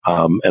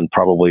 and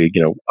probably,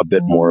 a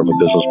bit more of a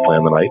business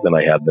plan than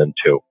I had then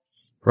too.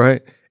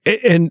 Right.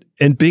 And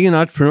being an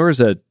entrepreneur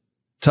is a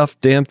tough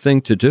damn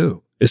thing to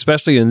do,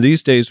 especially in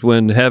these days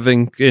when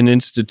having an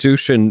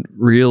institution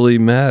really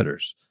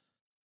matters.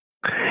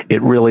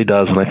 It really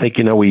does. And I think,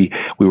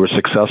 we were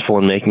successful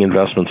in making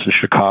investments in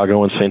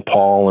Chicago and St.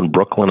 Paul and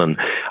Brooklyn, and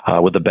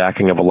with the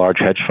backing of a large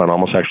hedge fund,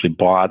 almost actually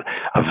bought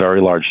a very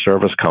large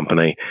service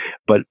company.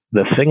 But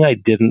the thing I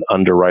didn't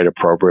underwrite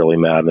appropriately,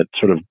 Matt, and it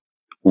sort of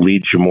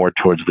leads you more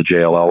towards the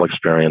JLL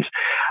experience,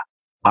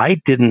 I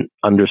didn't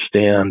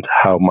understand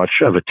how much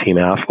of a team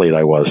athlete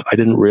I was. I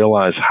didn't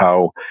realize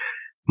how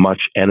much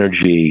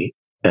energy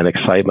and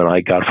excitement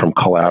I got from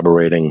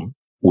collaborating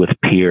with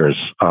peers.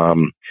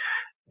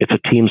 It's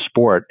a team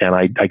sport, and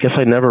I guess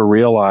I never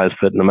realized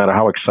that no matter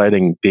how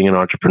exciting being an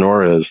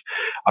entrepreneur is,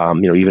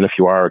 even if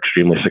you are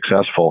extremely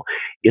successful,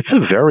 it's a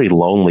very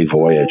lonely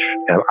voyage.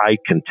 And I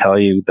can tell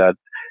you that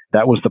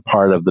was the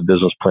part of the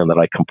business plan that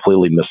I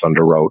completely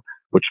misunderwrote,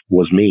 which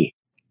was me.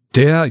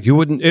 Yeah,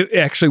 it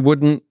actually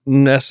wouldn't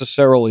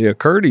necessarily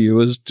occur to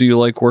you as, do you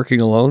like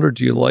working alone or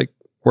do you like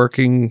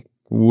working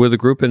with a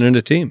group and in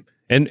a team?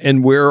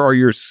 And where are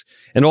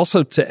and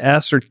also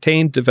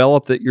to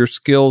develop that your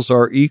skills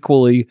are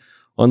equally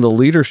on the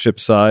leadership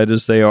side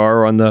as they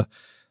are on the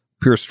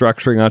pure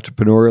structuring,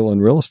 entrepreneurial,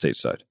 and real estate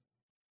side.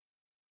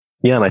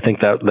 Yeah, and I think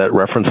that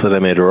reference that I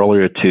made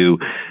earlier to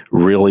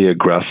really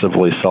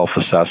aggressively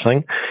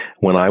self-assessing,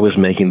 when I was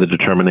making the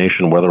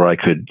determination whether I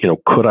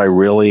could I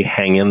really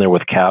hang in there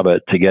with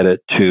Cabot to get it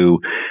to,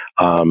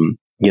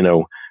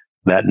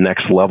 that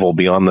next level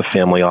beyond the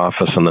family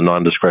office and the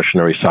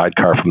non-discretionary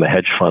sidecar from the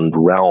hedge fund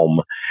realm,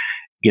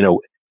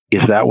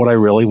 is that what I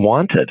really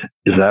wanted?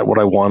 Is that what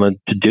I wanted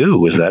to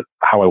do? Is that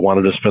how I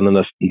wanted to spend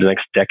the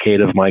next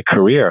decade of my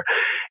career?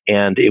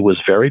 And it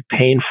was very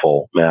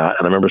painful, Matt.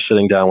 And I remember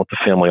sitting down with the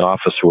family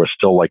office, who are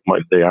still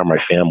they are my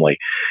family.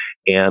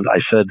 And I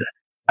said,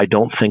 I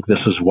don't think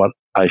this is what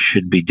I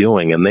should be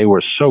doing. And they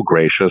were so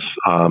gracious.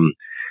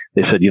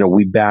 They said,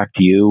 we backed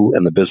you,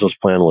 and the business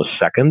plan was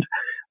second.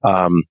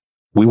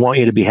 We want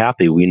you to be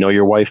happy. We know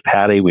your wife,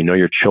 Patty. We know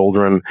your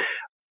children.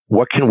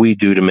 What can we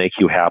do to make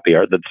you happy?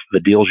 The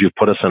deals you've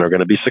put us in are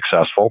going to be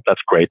successful. That's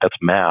great. That's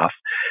math.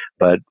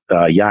 But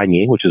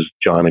Yanni, which is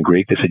John in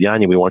Greek, they said,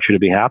 Yanni, we want you to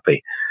be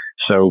happy.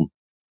 So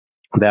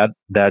that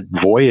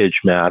voyage,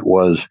 Matt,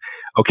 was,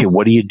 okay,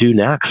 what do you do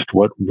next?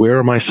 Where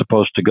am I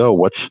supposed to go?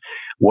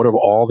 What are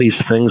all these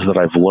things that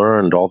I've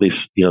learned, all these,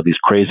 these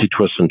crazy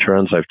twists and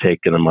turns I've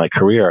taken in my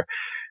career?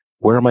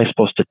 Where am I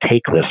supposed to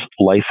take this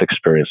life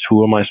experience?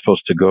 Who am I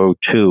supposed to go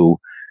to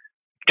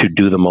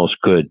do the most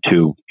good,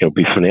 to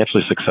be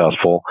financially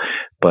successful,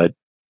 but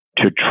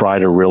to try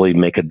to really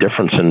make a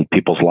difference in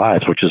people's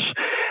lives, which has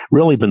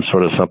really been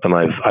sort of something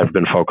I've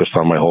been focused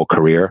on my whole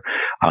career,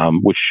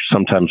 which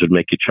sometimes would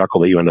make you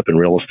chuckle that you end up in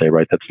real estate,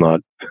 right? That's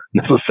not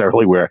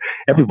necessarily where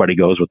everybody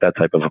goes with that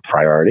type of a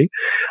priority.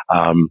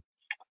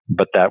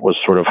 But that was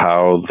sort of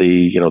how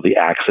the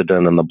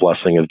accident and the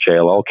blessing of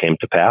JLL came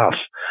to pass.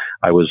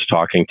 I was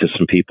talking to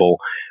some people,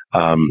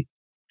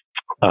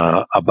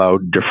 about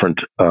different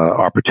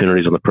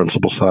opportunities on the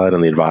principal side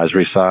and the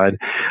advisory side.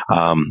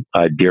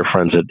 Dear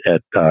friends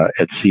at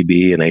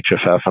CB and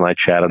HFF and I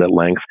chatted at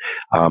length.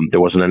 There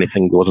wasn't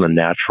a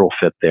natural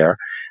fit there.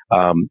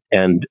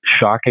 And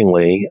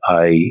shockingly,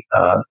 I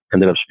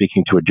ended up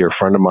speaking to a dear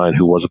friend of mine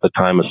who was at the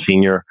time a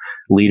senior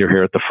leader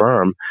here at the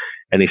firm.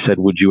 And he said,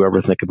 would you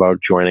ever think about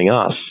joining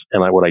us?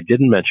 And what I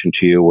didn't mention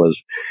to you was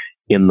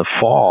in the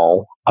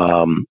fall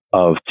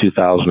of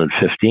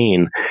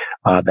 2015,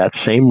 that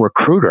same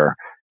recruiter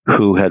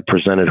who had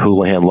presented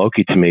Houlihan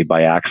Lokey to me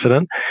by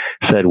accident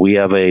said, we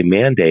have a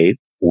mandate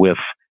with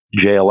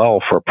JLL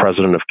for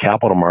president of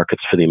capital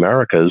markets for the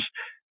Americas.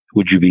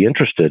 Would you be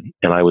interested?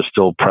 And I was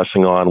still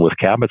pressing on with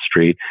Cabot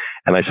Street.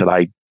 And I said,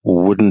 I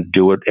wouldn't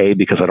do it, A,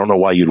 because I don't know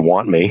why you'd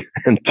want me.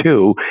 And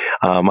two,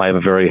 I have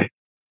a very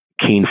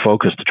keen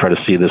focus to try to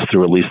see this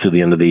through at least to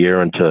the end of the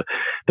year and to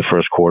the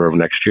first quarter of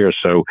next year.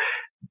 So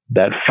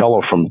that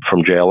fellow from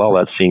JLL,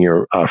 that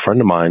senior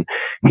friend of mine,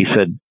 he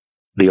said,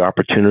 the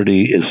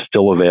opportunity is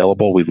still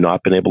available. We've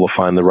not been able to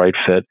find the right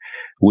fit.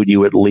 Would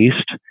you at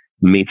least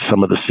meet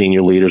some of the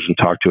senior leaders and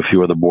talk to a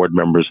few of the board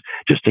members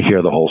just to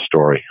hear the whole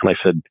story? And I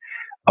said,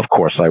 of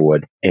course I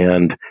would.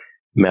 And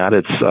Matt,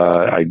 it's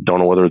I don't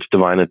know whether it's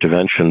divine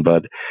intervention,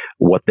 but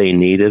what they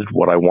needed,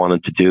 what I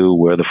wanted to do,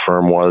 where the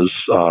firm was,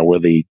 where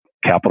the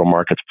capital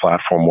markets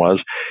platform was,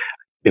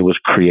 it was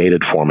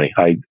created for me.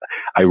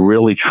 I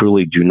really,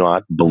 truly do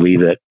not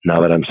believe it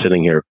now that I'm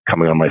sitting here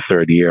coming on my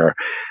third year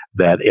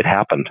that it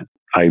happened.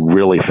 I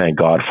really thank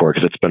God for it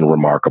because it's been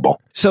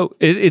remarkable. So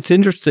it's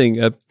interesting.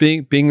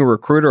 Being a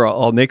recruiter,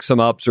 I'll make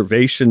some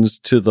observations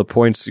to the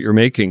points that you're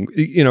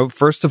making.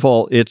 First of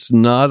all, it's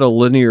not a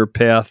linear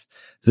path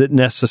that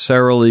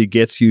necessarily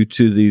gets you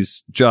to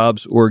these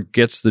jobs or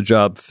gets the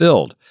job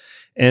filled.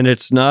 And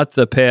it's not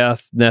the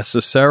path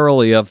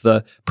necessarily of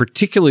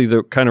particularly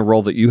the kind of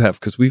role that you have,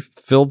 because we've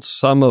filled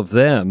some of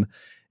them.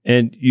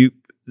 And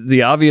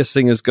the obvious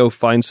thing is go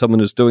find someone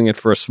who's doing it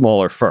for a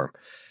smaller firm.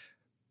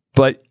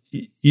 But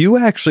you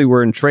actually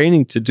were in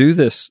training to do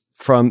this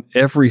from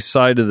every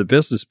side of the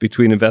business,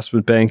 between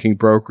investment banking,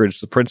 brokerage,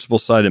 the principal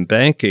side, and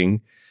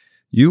banking.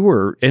 You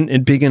were,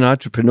 and being an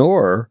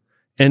entrepreneur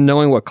and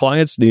knowing what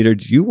clients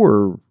needed, you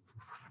were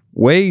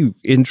way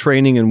in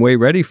training and way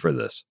ready for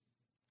this.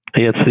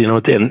 It's,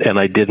 and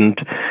I didn't,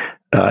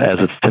 as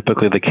it's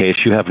typically the case,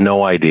 you have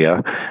no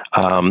idea.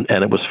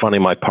 And it was funny,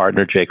 my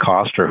partner, Jay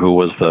Koster, who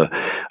was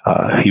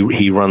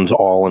he runs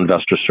all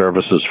investor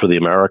services for the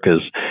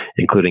Americas,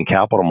 including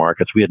capital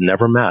markets. We had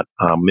never met.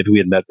 Maybe we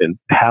had met in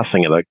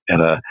passing at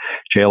a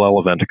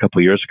JLL event a couple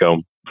of years ago.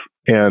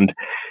 And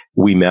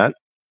we met.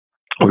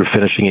 We were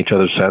finishing each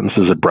other's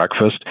sentences at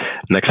breakfast.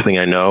 Next thing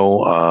I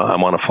know,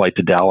 I'm on a flight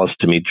to Dallas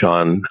to meet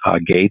John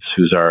Gates,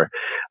 who's our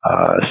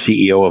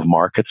CEO of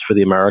markets for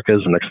the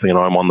Americas. And next thing I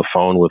know, I'm on the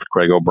phone with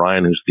Greg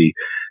O'Brien, who's the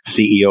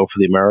CEO for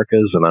the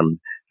Americas.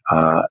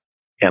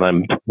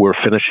 And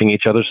we're finishing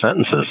each other's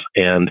sentences.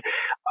 And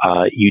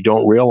you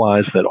don't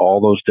realize that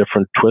all those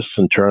different twists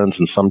and turns,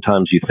 and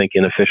sometimes you think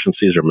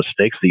inefficiencies or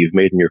mistakes that you've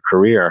made in your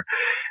career,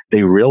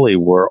 they really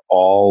were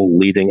all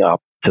leading up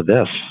to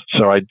this.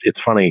 So it's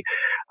funny,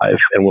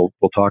 and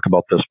we'll talk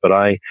about this, but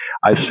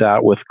I've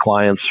sat with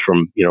clients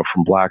from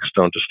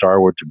Blackstone to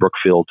Starwood to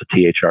Brookfield to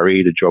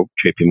THRE to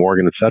JP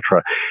Morgan, et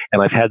cetera.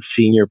 And I've had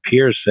senior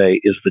peers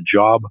say, is the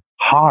job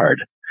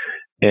hard?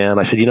 And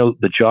I said,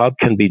 the job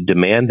can be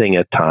demanding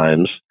at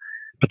times,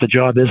 but the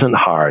job isn't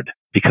hard,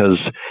 because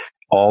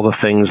all the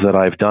things that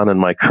I've done in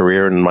my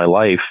career and in my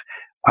life,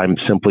 I'm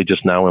simply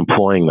just now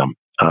employing them.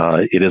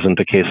 It isn't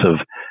a case of,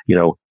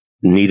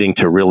 needing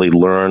to really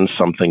learn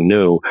something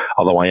new,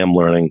 although I am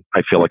learning.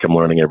 I feel like I'm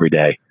learning every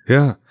day.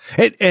 Yeah.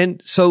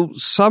 And so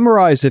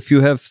summarize, if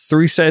you have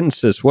 3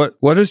 sentences,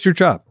 what is your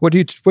job? What do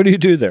you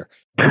do there?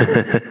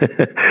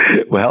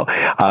 Well,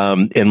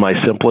 in my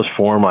simplest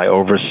form, I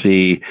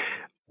oversee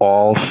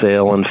all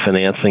sale and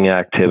financing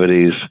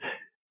activities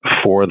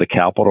for the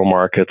capital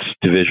markets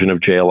division of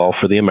JLL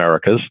for the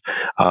Americas.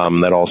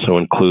 That also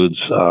includes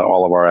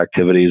all of our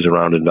activities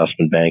around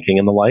investment banking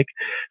and the like.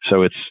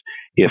 So it's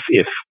if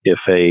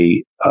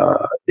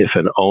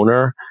an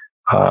owner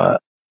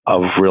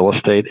of real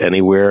estate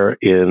anywhere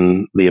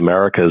in the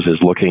Americas is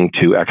looking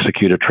to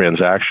execute a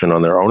transaction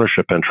on their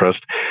ownership interest,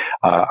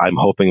 I'm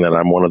hoping that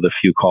I'm one of the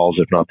few calls,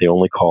 if not the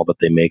only call, that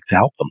they make to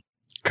help them.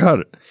 Got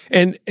it.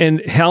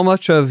 And how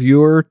much of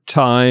your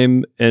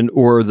time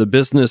or the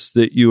business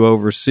that you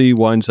oversee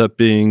winds up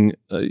being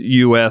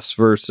U.S.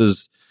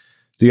 versus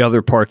the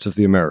other parts of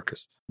the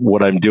Americas?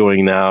 What I'm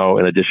doing now,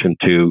 in addition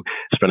to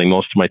spending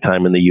most of my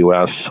time in the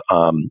U.S.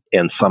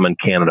 And some in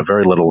Canada,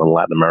 very little in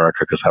Latin America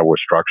because how we're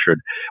structured.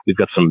 We've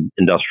got some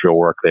industrial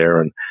work there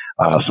and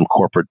some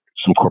corporate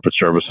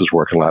services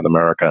work in Latin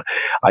America.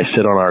 I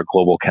sit on our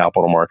global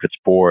capital markets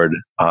board.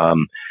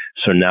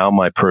 So now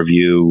my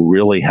purview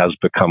really has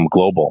become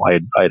global.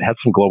 I'd had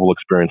some global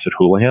experience at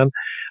Houlihan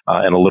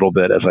and a little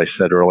bit, as I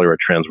said earlier, at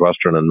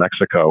Transwestern in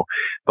Mexico.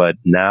 But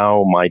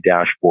now my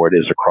dashboard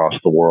is across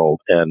the world,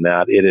 and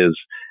that it is,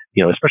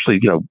 especially,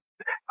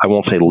 I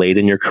won't say late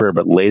in your career,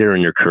 but later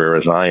in your career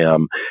as I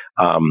am,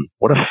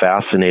 what a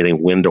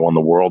fascinating window on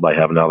the world I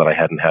have now that I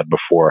hadn't had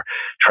before,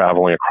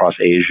 traveling across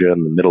Asia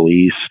and the Middle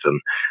East.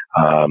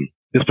 And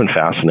it's been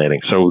fascinating.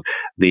 So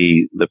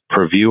the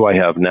purview I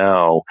have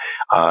now,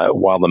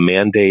 while the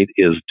mandate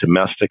is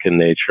domestic in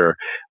nature,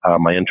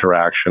 my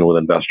interaction with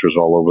investors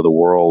all over the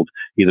world,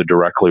 either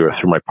directly or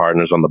through my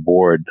partners on the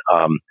board,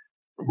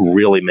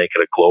 really make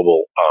it a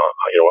global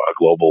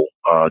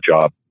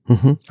job.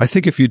 Mm-hmm. I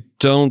think if you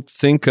don't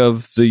think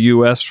of the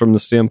U.S. from the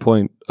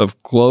standpoint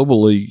of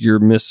globally, you're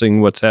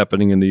missing what's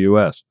happening in the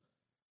U.S.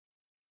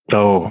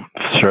 Oh,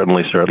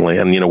 certainly, certainly.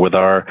 And,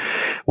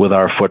 with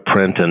our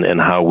footprint and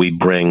how we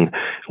bring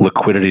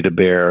liquidity to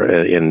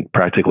bear in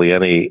practically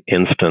any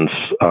instance,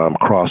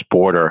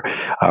 cross-border,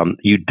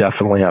 you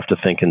definitely have to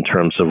think in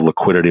terms of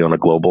liquidity on a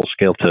global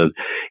scale.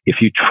 If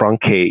you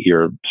truncate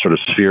your sort of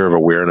sphere of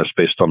awareness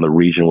based on the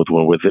region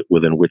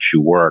within which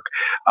you work,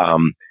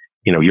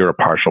 you're a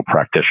partial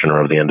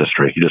practitioner of the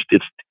industry.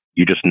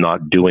 You're just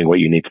not doing what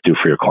you need to do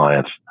for your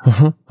clients.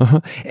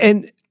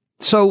 And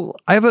so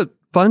I have a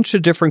bunch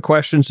of different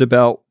questions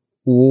about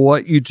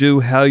what you do,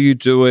 how you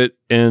do it,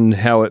 and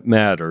how it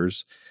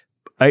matters.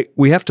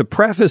 We have to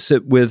preface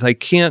it with, I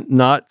can't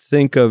not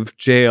think of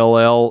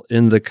JLL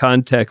in the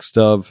context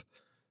of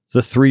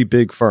the three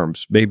big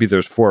firms. Maybe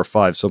there's 4 or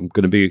 5, so I'm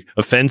going to be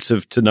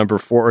offensive to number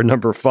 4 or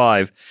number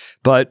 5.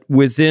 But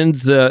within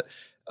the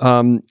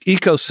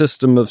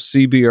ecosystem of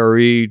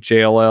CBRE,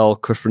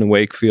 JLL, Cushman &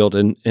 Wakefield,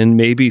 and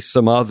maybe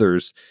some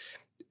others,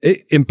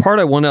 in part,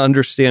 I want to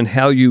understand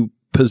how you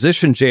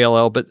position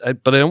JLL, but I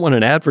don't want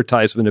an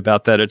advertisement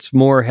about that. It's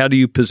more, how do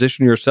you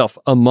position yourself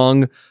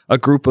among a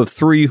group of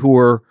 3 who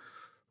are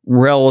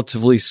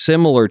relatively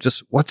similar?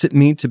 Just what's it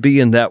mean to be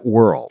in that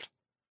world?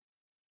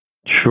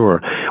 Sure.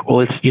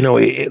 Well, it's,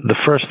 the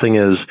first thing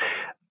is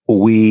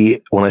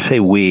when I say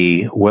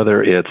we,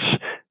 whether it's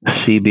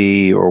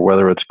CB or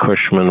whether it's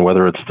Cushman,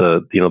 whether it's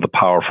the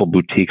powerful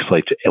boutiques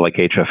like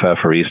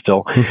HFF or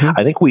Eastdil,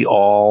 I think we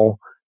all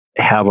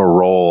have a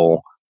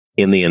role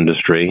in the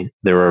industry.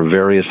 There are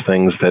various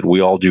things that we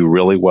all do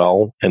really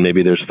well, and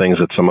maybe there's things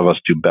that some of us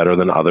do better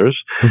than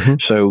others.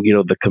 So,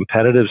 the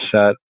competitive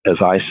set, as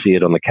I see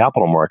it on the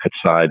capital market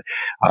side,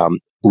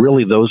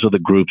 really those are the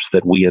groups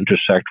that we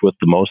intersect with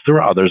the most.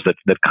 There are others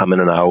that come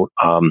in and out.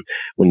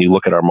 When you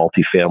look at our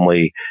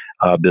multifamily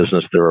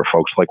business, there are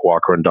folks like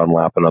Walker and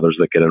Dunlap and others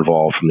that get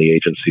involved from the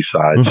agency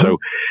side. So,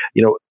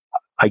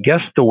 I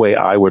guess the way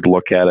I would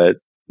look at it,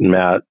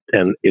 Matt,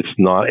 and it's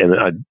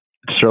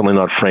certainly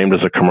not framed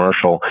as a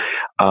commercial.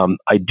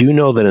 I do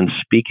know that in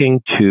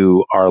speaking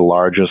to our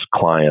largest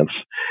clients,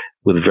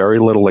 with very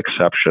little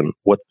exception,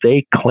 what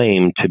they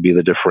claim to be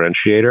the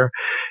differentiator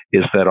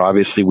is that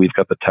obviously we've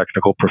got the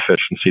technical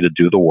proficiency to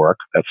do the work.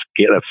 That's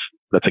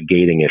a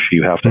gating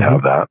issue. You have to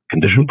have that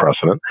condition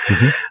precedent.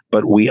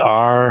 But we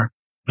are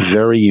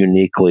very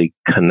uniquely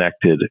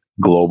connected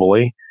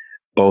globally,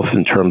 both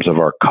in terms of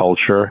our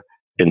culture,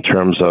 in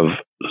terms of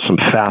some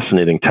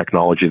fascinating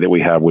technology that we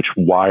have, which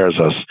wires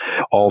us,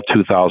 all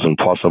 2,000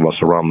 plus of us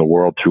around the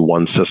world, through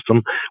one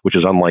system, which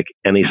is unlike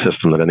any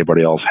system that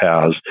anybody else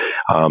has.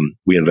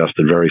 We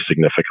invested very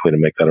significantly to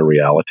make that a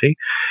reality.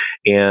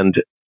 And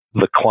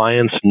the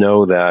clients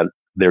know that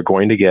they're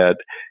going to get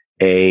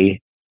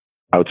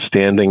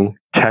outstanding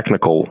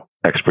technical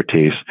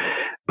expertise,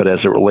 but as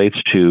it relates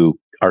to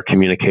our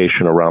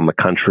communication around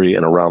the country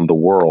and around the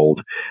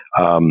world,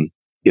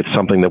 it's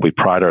something that we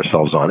pride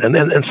ourselves on. And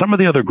some of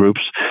the other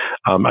groups,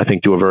 I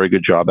think, do a very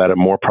good job at it,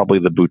 more probably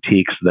the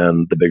boutiques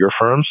than the bigger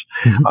firms,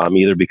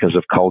 either because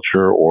of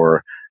culture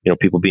or,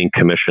 people being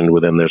commissioned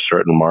within their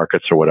certain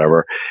markets or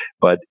whatever.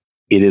 But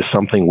it is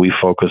something we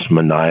focus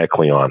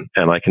maniacally on.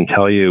 And I can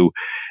tell you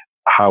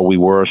how we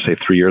were, say,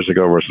 3 years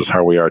ago versus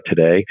how we are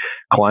today.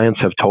 Clients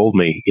have told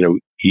me,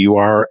 you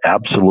are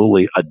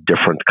absolutely a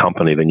different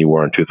company than you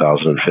were in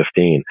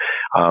 2015.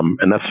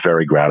 And that's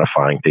very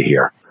gratifying to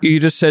hear. You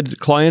just said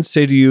clients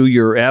say to you,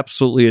 you're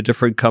absolutely a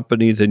different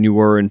company than you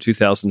were in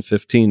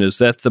 2015. Is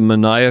that the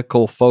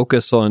maniacal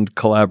focus on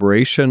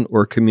collaboration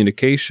or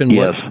communication?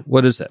 Yes.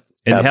 What is it?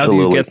 And absolutely.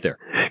 How do you get there?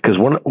 Because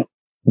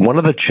one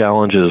of the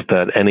challenges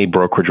that any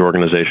brokerage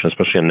organization,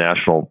 especially a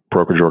national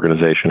brokerage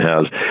organization,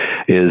 has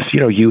is,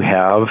 you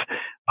have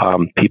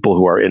people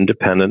who are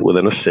independent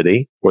within a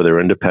city or they're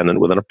independent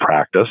within a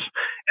practice.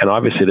 And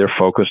obviously they're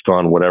focused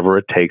on whatever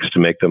it takes to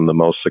make them the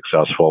most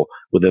successful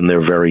within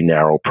their very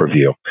narrow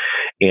purview.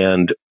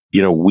 And,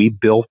 we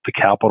built the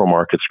Capital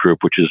Markets Group,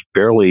 which is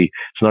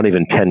it's not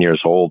even 10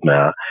 years old,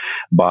 Matt,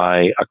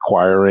 by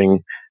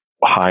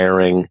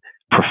hiring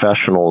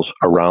professionals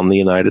around the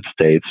United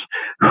States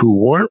who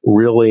weren't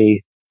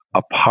really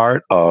a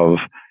part of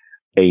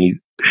a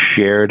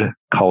shared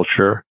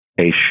culture,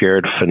 a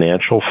shared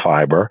financial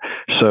fiber.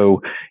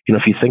 So,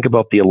 if you think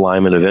about the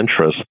alignment of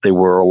interest, they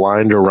were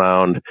aligned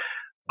around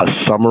a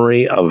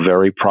summary of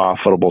very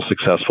profitable,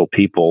 successful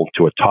people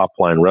to a top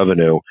line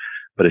revenue.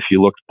 But if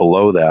you looked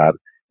below that,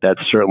 that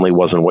certainly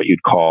wasn't what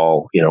you'd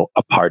call,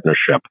 a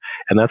partnership.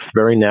 And that's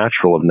very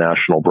natural of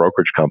national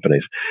brokerage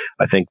companies.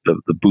 I think the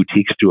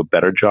boutiques do a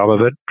better job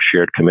of it.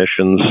 Shared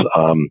commissions,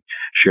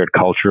 shared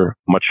culture,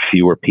 much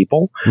fewer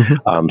people.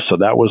 So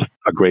that was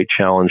a great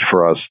challenge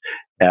for us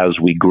as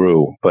we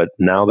grew. But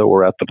now that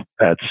we're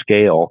at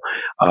scale,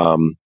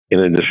 in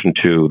addition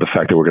to the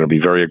fact that we're going to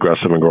be very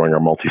aggressive in growing our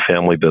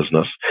multifamily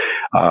business,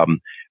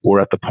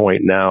 we're at the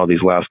point now,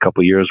 these last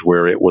couple of years,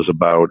 where it was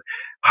about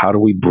how do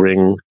we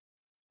bring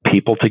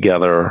people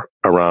together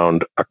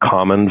around a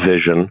common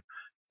vision,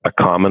 a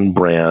common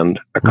brand,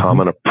 a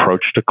common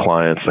approach to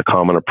clients, a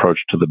common approach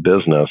to the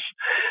business,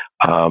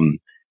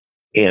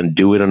 and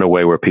do it in a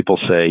way where people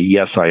say,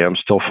 yes, I am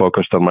still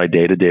focused on my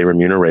day-to-day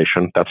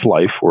remuneration. That's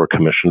life. We're a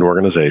commissioned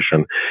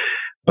organization,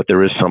 but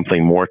there is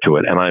something more to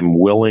it. And I'm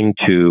willing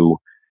to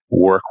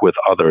work with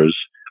others.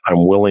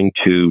 I'm willing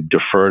to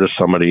defer to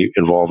somebody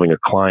involving a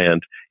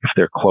client if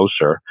they're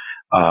closer.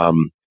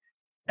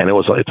 And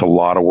it's a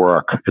lot of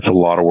work. It's a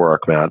lot of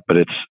work, Matt, but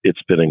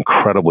it's been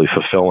incredibly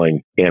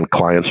fulfilling, and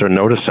clients are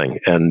noticing.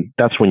 And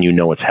that's when you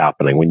know it's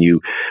happening. When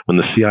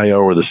the CIO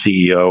or the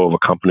CEO of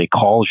a company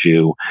calls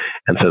you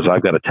and says,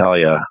 I've got to tell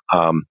you,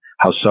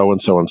 how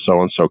so-and-so and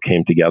so-and-so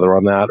came together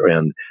on that,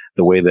 and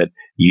the way that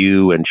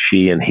you and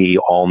she and he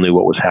all knew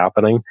what was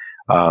happening.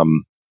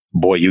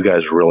 Boy, you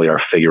guys really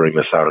are figuring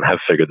this out and have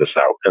figured this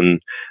out. And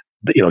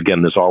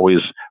again, there's always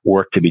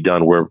work to be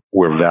done.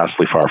 We're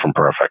vastly far from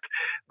perfect,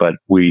 but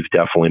we've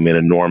definitely made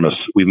enormous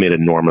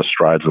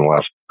strides in the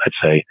last, I'd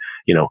say,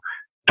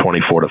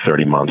 24 to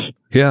 30 months.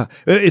 Yeah.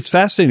 It's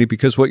fascinating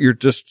because what you're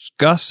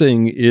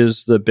discussing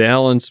is the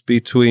balance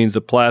between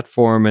the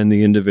platform and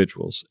the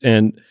individuals.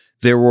 And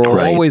there will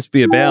always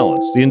be a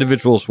balance. The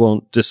individuals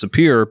won't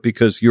disappear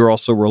because you're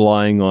also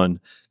relying on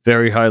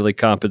very highly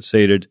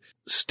compensated,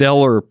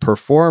 stellar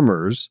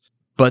performers,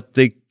 but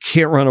they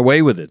can't run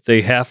away with it.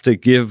 They have to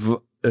give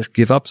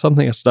up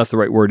something. That's not the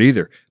right word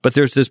either. But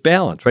there's this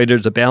balance, right?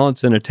 There's a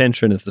balance and a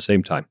tension at the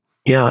same time.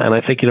 Yeah, and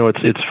I think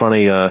it's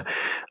funny.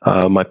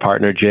 My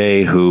partner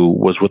Jay, who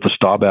was with the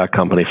Staubach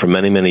company for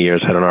many, many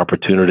years, had an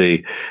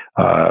opportunity.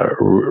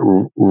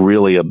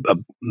 Really,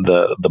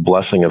 the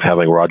blessing of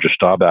having Roger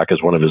Staubach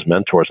as one of his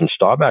mentors. And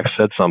Staubach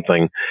said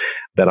something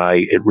that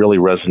it really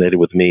resonated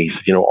with me.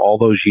 He said, all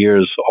those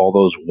years, all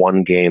those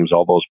won games,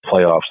 all those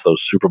playoffs,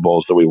 those Super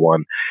Bowls that we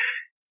won,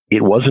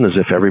 it wasn't as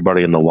if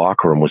everybody in the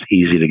locker room was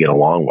easy to get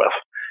along with.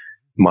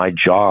 My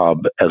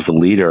job as the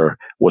leader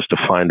was to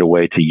find a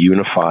way to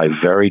unify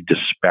very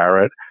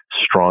disparate,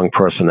 strong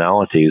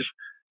personalities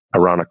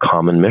around a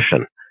common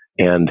mission.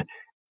 And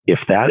if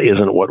that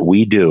isn't what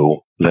we do,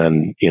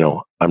 then,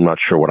 I'm not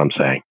sure what I'm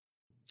saying.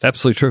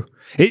 Absolutely true.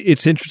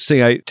 It's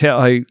interesting.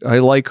 I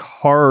like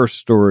horror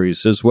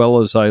stories as well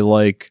as I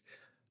like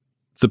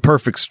the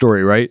perfect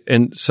story, right?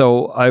 And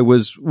so I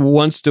was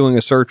once doing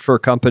a search for a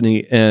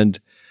company, and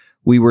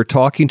we were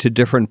talking to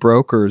different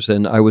brokers,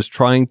 and I was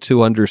trying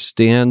to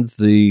understand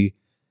the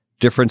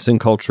difference in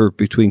culture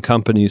between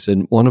companies.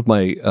 And one of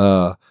my,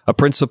 a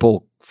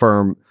principal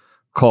firm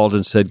called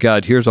and said,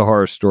 God, here's a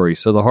horror story.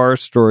 So the horror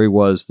story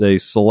was they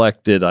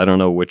selected, I don't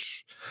know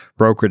which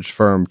brokerage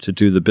firm to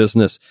do the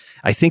business.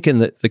 I think in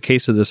the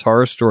case of this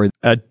horror story,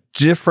 a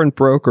different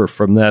broker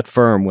from that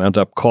firm wound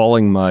up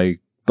calling my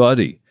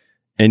buddy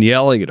and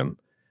yelling at him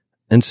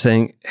and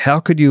saying, how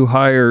could you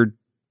hire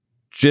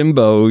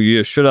Jimbo?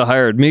 You should have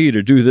hired me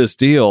to do this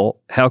deal.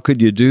 How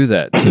could you do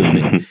that to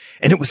me?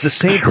 And it was the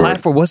same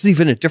platform. It wasn't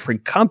even a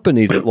different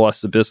company that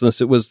lost the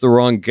business. It was the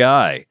wrong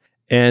guy.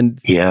 And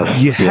you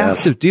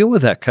have to deal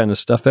with that kind of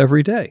stuff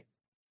every day.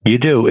 You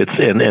do. It's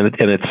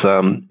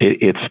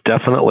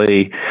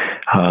definitely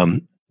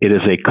it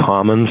is a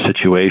common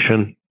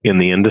situation in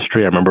the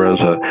industry. I remember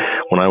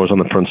when I was on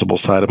the principal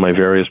side of my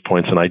various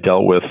points, and I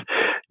dealt with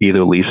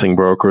either leasing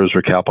brokers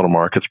or capital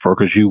markets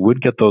brokers, you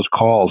would get those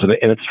calls.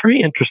 And it's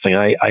very interesting.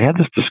 I had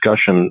this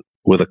discussion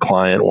with a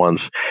client once.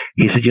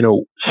 He said,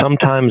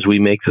 sometimes we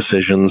make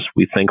decisions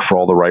we think for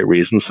all the right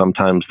reasons.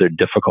 Sometimes they're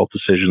difficult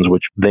decisions,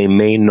 which they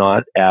may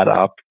not add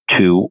up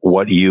to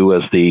what you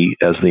as the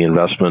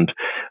investment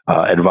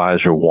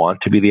advisor want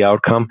to be the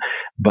outcome.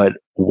 But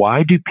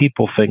why do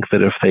people think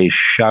that if they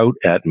shout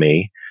at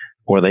me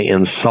or they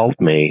insult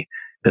me,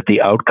 that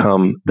the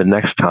outcome the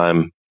next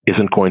time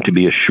isn't going to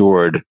be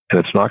assured, and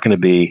it's not going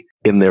to be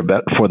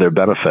for their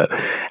benefit?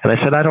 And I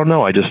said, I don't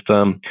know. I just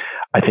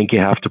I think you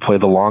have to play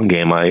the long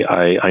game.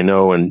 I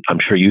know, and I'm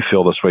sure you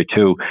feel this way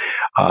too.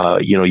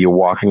 You're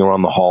walking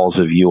around the halls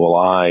of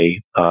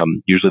ULI.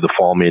 Usually the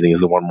fall meeting is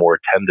the one more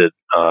attended,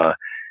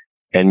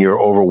 and you're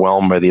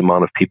overwhelmed by the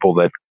amount of people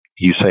that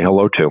you say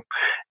hello to.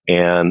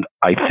 And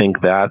I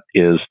think that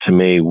is, to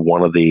me,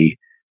 one of the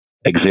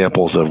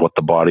examples of what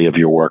the body of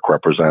your work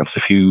represents.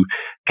 If you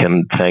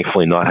can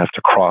thankfully not have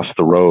to cross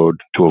the road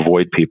to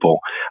avoid people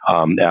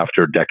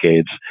after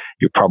decades,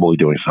 you're probably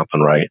doing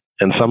something right.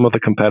 And some of the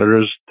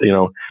competitors,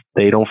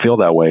 they don't feel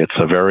that way. It's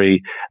a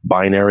very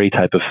binary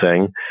type of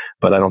thing,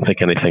 but I don't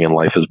think anything in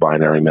life is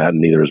binary, Matt,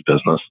 and neither is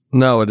business.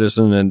 No, it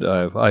isn't. And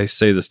I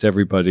say this to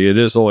everybody. It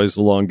is always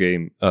the long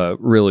game.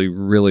 Really,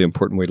 really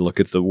important way to look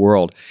at the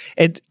world.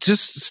 And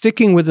just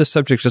sticking with this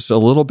subject just a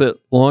little bit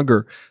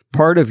longer,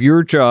 part of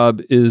your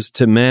job is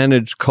to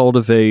manage,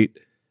 cultivate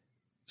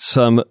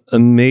some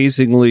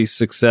amazingly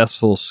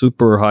successful,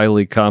 super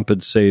highly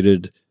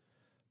compensated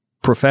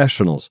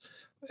professionals.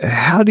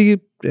 How do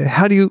you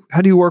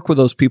work with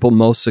those people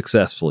most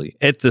successfully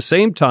at the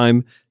same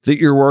time that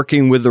you're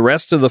working with the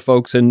rest of the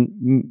folks and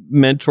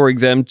mentoring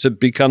them to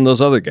become those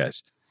other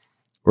guys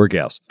or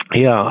gals?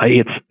 Yeah,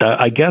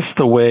 I guess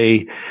the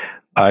way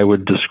I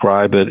would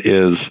describe it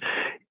is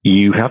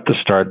you have to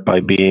start by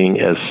being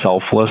as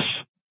selfless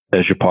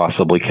as you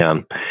possibly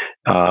can.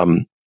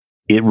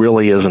 It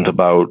really isn't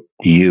about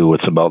you.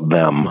 It's about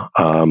them.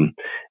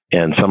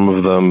 And some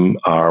of them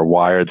are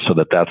wired so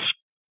that that's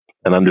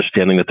an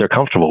understanding that they're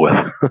comfortable with.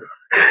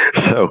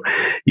 So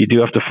you do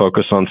have to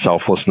focus on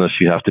selflessness.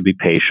 You have to be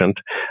patient.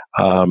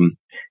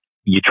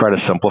 You try to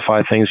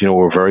simplify things.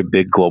 We're a very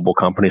big global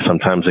company.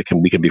 Sometimes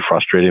we can be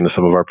frustrating to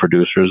some of our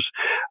producers.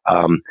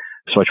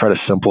 So I try to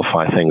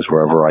simplify things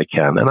wherever I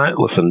can. And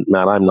listen,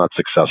 Matt, I'm not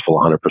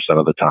successful 100%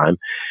 of the time,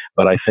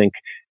 but I think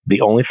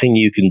the only thing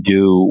you can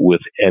do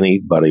with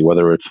anybody,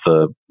 whether it's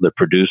the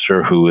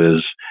producer who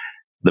is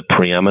the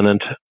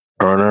preeminent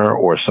earner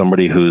or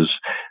somebody who's,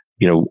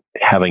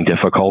 having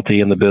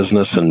difficulty in the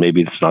business and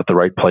maybe it's not the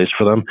right place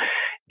for them,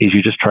 is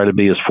you just try to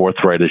be as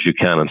forthright as you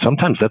can. And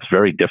sometimes that's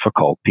very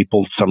difficult.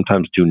 People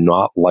sometimes do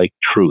not like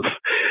truth,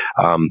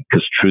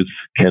 because truth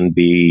can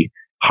be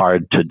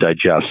hard to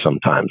digest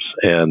sometimes.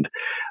 And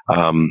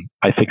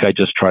I think I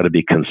just try to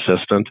be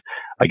consistent.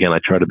 Again, I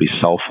try to be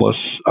selfless.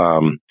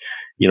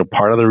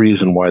 Part of the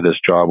reason why this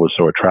job was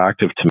so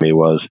attractive to me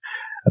was,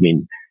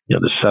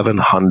 there's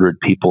 700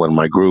 people in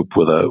my group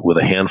with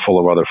a handful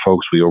of other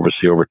folks. We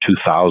oversee over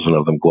 2,000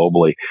 of them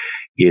globally.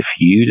 If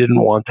you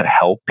didn't want to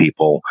help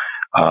people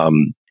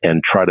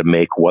and try to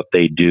make what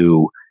they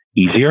do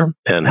easier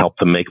and help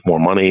them make more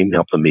money,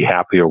 help them be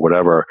happy or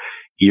whatever,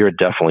 you're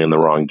definitely in the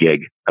wrong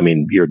gig.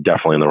 You're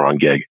definitely in the wrong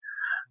gig.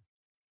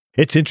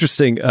 It's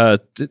interesting.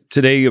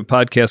 Today, a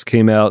podcast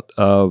came out,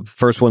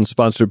 first one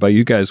sponsored by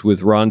you guys,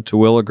 with Ron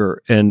Terwilliger.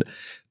 And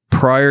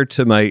prior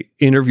to my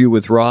interview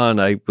with Ron,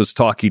 I was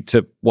talking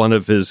to one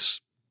of his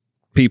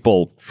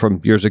people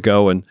from years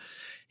ago, and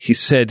he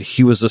said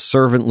he was a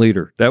servant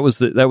leader. That was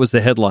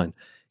the headline.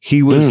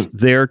 He was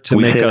there to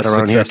make us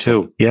successful. Here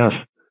too. Yes.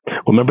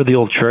 Well, remember the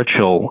old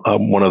Churchill,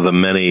 one of the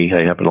many,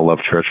 I happen to love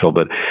Churchill,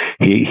 but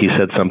he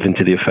said something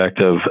to the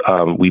effect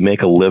of, we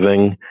make a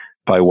living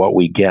by what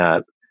we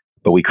get,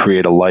 but we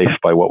create a life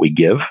by what we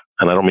give.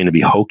 And I don't mean to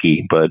be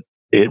hokey, but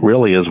it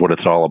really is what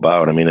it's all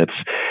about.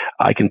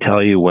 I can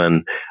tell you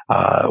when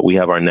we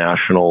have our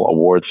national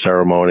award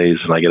ceremonies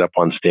and I get up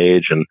on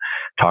stage and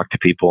talk to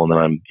people, and then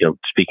I'm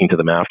speaking to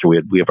them after.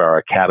 We have our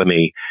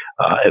Academy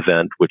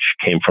event, which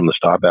came from the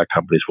Staubach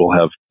companies. We'll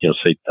have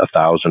say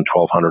 1,000,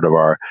 1,200 of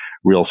our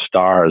real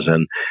stars,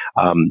 and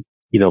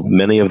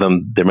many of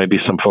them, there may be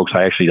some folks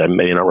I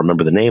may not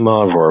remember the name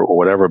of or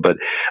whatever, but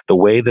the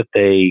way that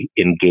they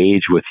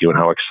engage with you and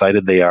how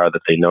excited they are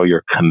that they know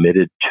you're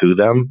committed to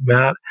them,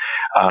 Matt,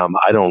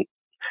 I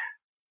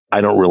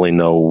don't really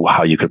know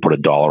how you could put a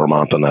dollar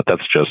amount on that.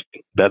 That's just,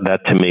 that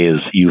to me is,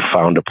 you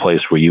found a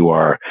place where you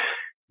are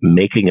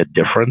making a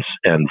difference,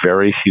 and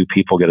very few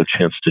people get a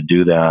chance to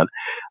do that,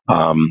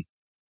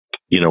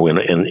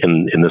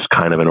 in this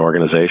kind of an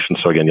organization.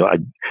 So again, I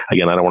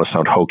don't want to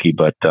sound hokey,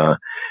 but,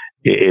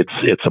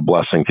 it's a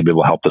blessing to be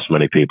able to help this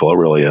many people. It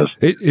really is.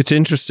 It's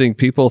interesting.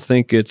 People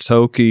think it's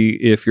hokey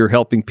if you're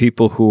helping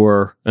people who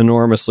are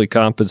enormously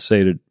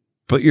compensated,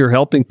 but you're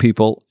helping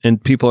people,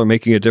 and people are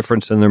making a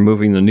difference, and they're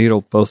moving the needle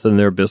both in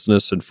their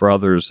business and for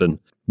others, and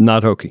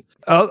not hokey.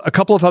 A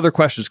couple of other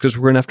questions, because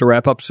we're going to have to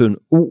wrap up soon.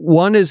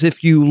 One is,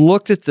 if you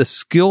looked at the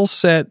skill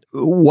set,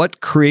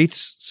 what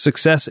creates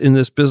success in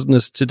this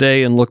business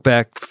today, and look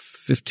back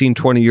 15,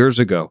 20 years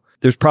ago,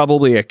 there's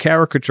probably a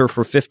caricature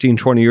for 15,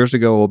 20 years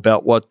ago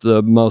about what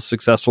the most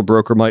successful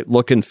broker might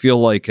look and feel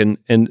like, and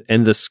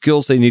the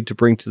skills they need to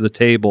bring to the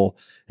table,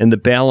 and the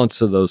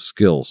balance of those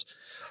skills.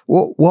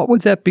 What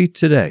would that be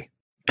today?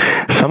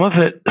 Some of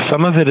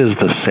it is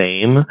the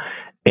same,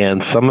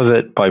 and some of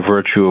it, by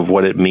virtue of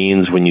what it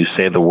means when you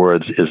say the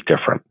words, is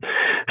different.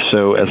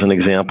 So as an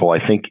example,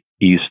 I think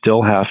you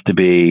still have to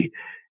be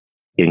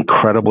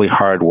incredibly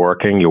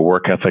hardworking. Your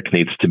work ethic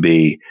needs to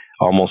be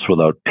almost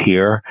without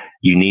peer.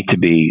 You need to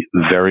be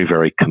very,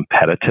 very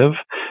competitive.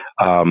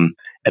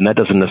 And that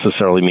doesn't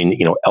necessarily mean,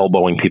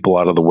 elbowing people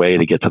out of the way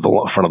to get to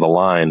the front of the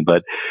line,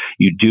 but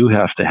you do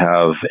have to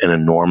have an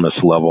enormous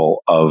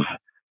level of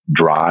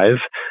drive,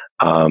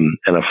 and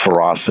a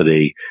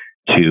ferocity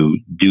to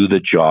do the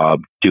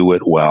job, do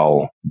it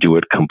well, do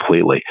it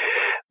completely.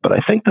 But I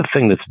think the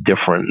thing that's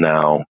different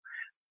now,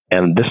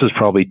 and this is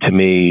probably, to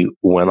me,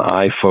 when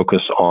I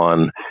focus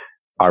on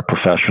our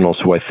professionals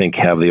who I think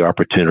have the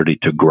opportunity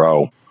to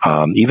grow,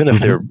 even if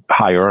they're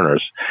high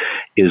earners,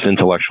 is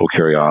intellectual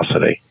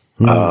curiosity.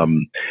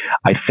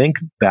 I think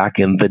back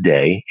in the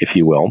day, if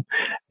you will,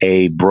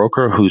 a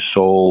broker who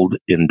sold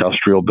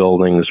industrial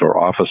buildings or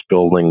office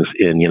buildings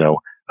in,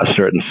 a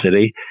certain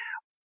city,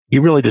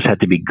 you really just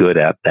had to be good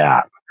at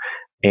that.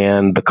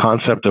 And the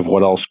concept of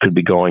what else could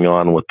be going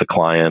on with the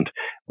client,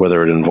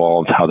 whether it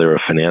involved how they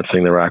were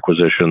financing their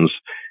acquisitions,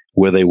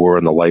 where they were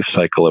in the life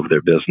cycle of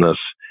their business,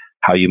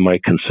 how you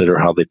might consider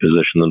how they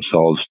position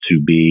themselves to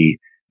be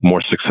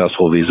more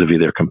successful vis-a-vis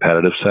their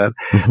competitive set.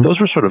 Those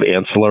were sort of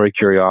ancillary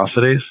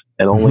curiosities,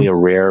 and only a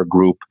rare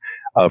group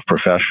of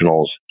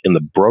professionals in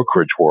the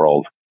brokerage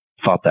world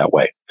thought that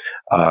way.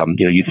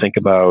 You think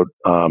about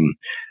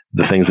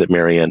the things that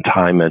Marianne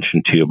Ty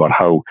mentioned to you about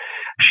how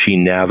she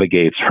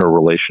navigates her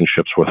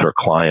relationships with her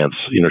clients.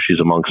 She's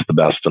amongst the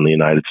best in the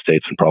United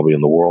States and probably in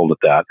the world at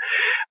that.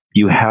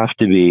 You have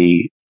to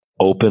be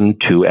open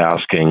to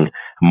asking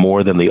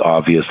more than the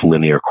obvious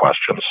linear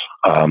questions.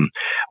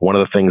 One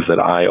of the things that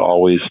I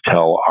always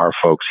tell our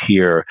folks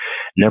here,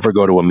 never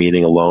go to a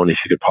meeting alone if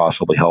you could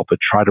possibly help it.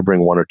 Try to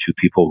bring one or two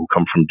people who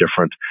come from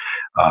different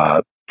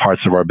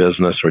parts of our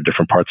business or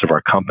different parts of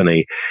our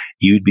company.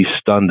 You'd be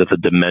stunned at the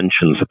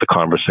dimensions that the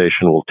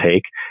conversation will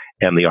take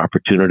and the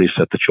opportunity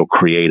set that you'll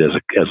create as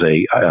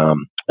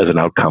an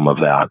outcome of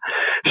that.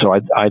 So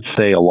I'd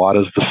say a lot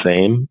is the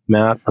same,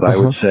 Matt, but I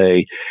would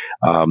say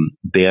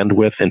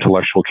bandwidth,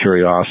 intellectual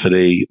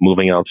curiosity,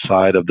 moving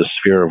outside of the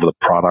sphere of the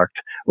product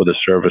or the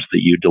service that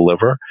you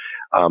deliver.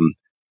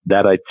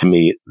 To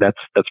me,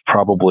 that's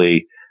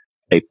probably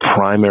a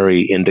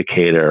primary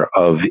indicator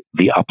of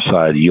the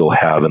upside you'll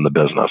have in the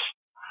business.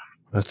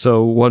 That's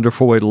a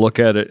wonderful way to look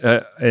at it.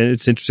 And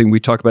it's interesting. We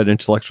talk about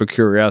intellectual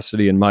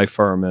curiosity in my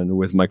firm and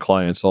with my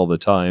clients all the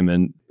time.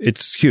 And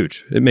it's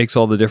huge. It makes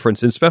all the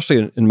difference, and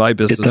especially in my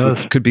business,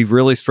 which could be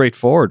really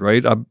straightforward,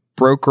 right? I'm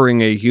brokering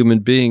a human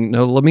being.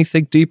 No, let me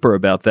think deeper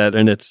about that.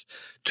 And it's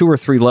 2 or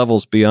 3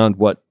 levels beyond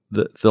what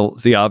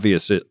the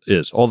obvious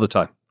is all the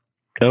time.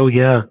 Oh,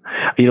 yeah.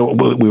 We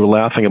were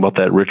laughing about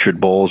that Richard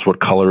Bowles, "What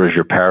color is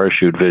your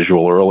parachute"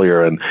 visual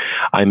earlier. And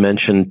I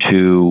mentioned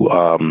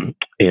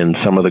in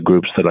some of the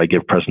groups that I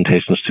give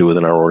presentations to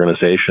within our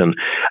organization,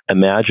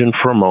 imagine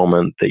for a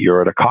moment that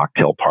you're at a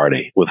cocktail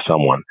party with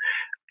someone.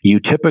 You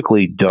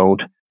typically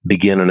don't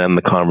begin and end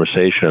the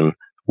conversation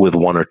with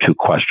 1 or 2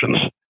 questions.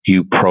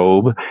 You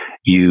probe,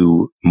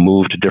 you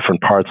move to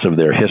different parts of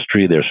their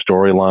history, their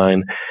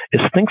storyline.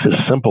 It's things as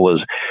simple as,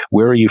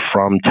 where are you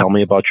from? Tell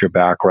me about your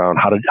background.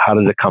 How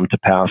did it come to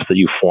pass that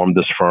you formed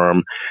this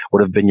firm?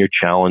 What have been your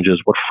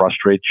challenges? What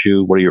frustrates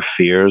you? What are your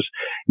fears?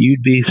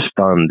 You'd be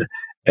stunned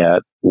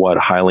at what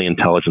highly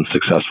intelligent,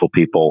 successful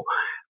people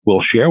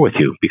will share with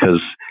you,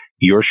 because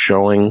you're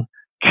showing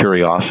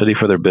curiosity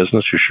for their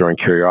business. You're showing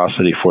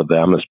curiosity for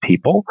them as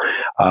people.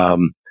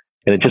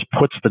 And it just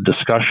puts the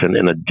discussion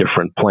in a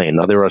different plane.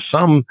 Now, there are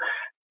some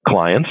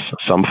clients,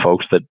 some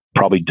folks that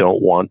probably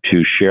don't want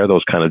to share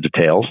those kind of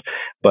details,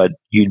 but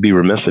you'd be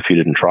remiss if you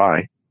didn't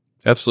try.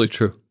 Absolutely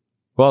true.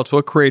 Well, it's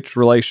what creates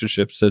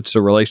relationships. It's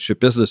a relationship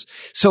business.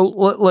 So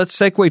let's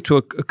segue to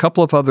a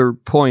couple of other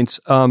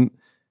points.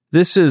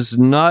 This is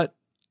not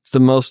the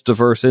most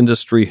diverse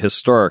industry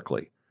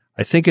historically.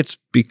 I think it's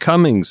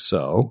becoming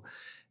so.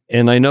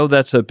 And I know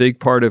that's a big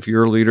part of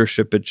your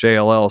leadership at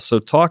JLL. So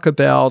talk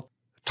about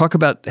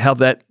how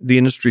the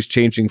industry is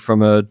changing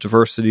from a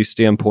diversity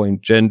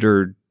standpoint,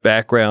 gender,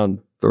 background,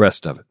 the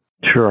rest of it.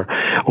 Sure.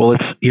 Well,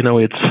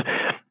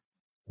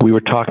 we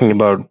were talking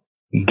about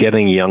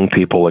getting young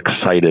people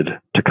excited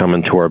to come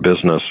into our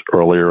business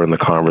earlier in the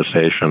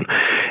conversation.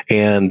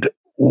 And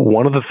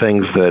one of the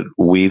things that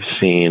we've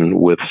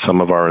seen with some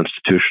of our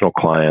institutional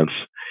clients,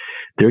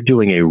 they're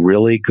doing a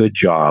really good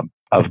job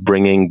of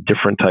bringing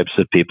different types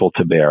of people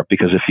to bear.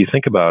 Because if you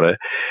think about it,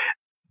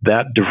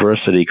 that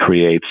diversity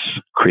creates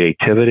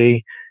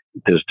creativity.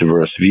 There's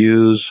diverse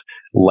views.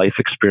 Life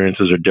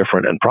experiences are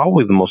different. And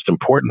probably the most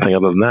important thing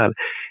other than that,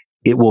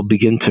 it will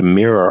begin to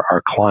mirror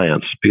our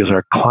clients, because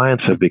our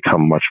clients have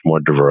become much more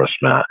diverse,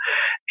 Matt.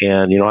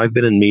 And, I've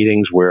been in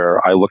meetings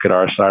where I look at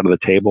our side of the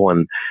table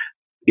and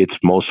it's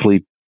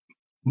mostly,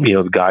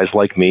 guys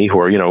like me who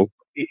are,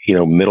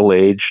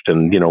 middle-aged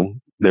and,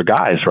 they're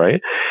guys,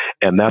 right?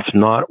 And that's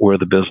not where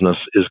the business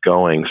is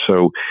going.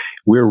 So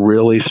we're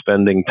really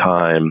spending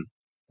time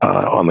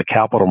on the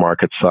capital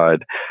market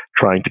side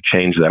trying to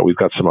change that. We've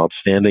got some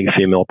outstanding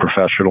female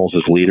professionals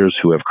as leaders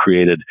who have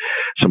created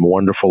some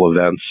wonderful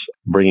events,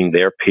 bringing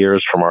their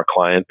peers from our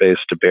client base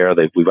to bear.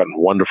 We've gotten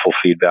wonderful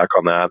feedback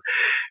on that.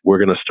 We're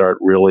going to start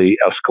really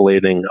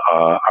escalating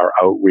our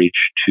outreach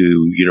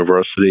to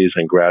universities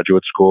and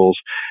graduate schools,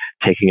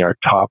 taking our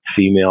top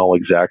female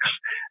execs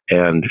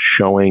and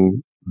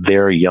showing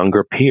their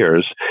younger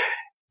peers,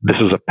 this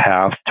is a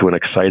path to an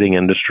exciting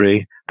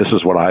industry. This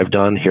is what I've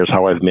done. Here's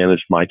how I've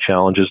managed my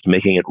challenges,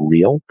 making it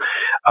real.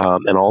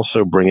 And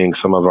also bringing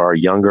some of our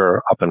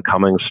younger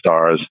up-and-coming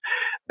stars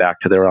back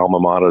to their alma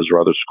maters or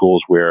other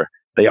schools where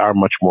they are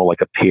much more like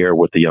a peer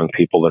with the young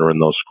people that are in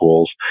those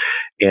schools.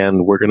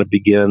 And we're going to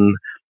begin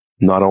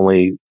not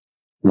only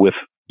with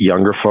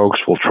younger folks,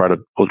 we'll try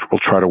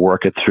to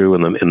work it through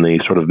in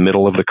the sort of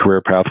middle of the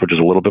career path, which is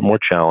a little bit more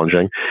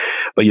challenging.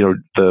 But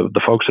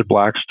the folks at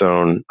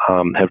Blackstone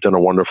have done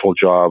a wonderful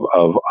job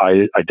of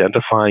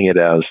identifying it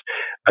as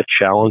a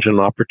challenge and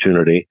an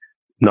opportunity,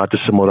 not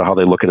dissimilar to how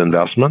they look at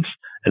investments,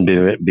 and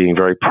being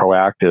very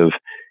proactive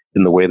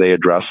in the way they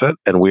address it.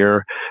 And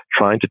we're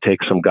trying to take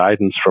some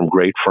guidance from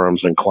great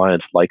firms and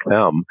clients like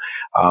them,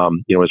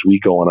 as we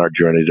go on our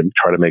journey to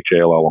try to make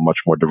JLL a much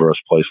more diverse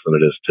place than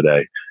it is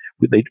today.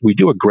 We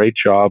do a great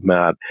job,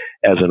 Matt,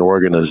 as an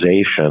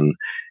organization.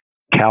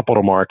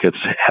 Capital markets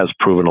has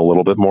proven a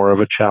little bit more of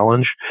a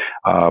challenge.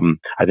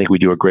 I think we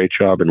do a great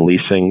job in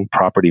leasing,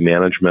 property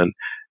management,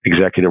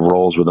 executive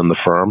roles within the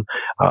firm.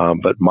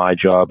 But my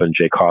job and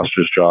Jay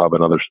Coster's job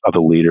and other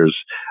leaders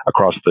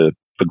across the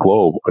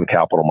globe in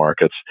capital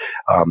markets,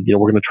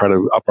 we're going to try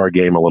to up our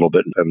game a little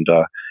bit.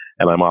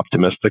 And I'm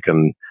optimistic,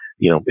 and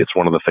it's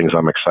one of the things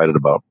I'm excited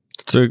about.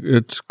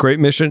 It's a great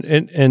mission,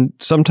 and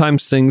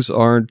sometimes things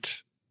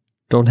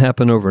don't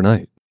happen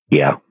overnight.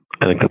 Yeah,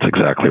 I think that's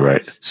exactly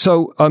right.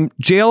 So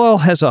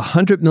JLL has a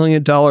 $100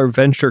 million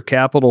venture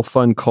capital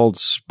fund called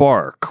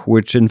Spark,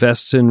 which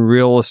invests in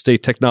real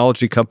estate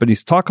technology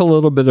companies. Talk a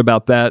little bit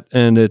about that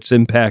and its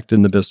impact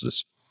in the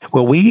business.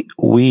 Well, we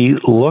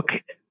look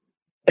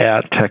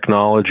at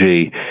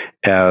technology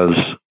as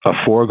a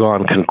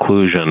foregone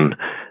conclusion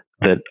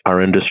that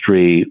our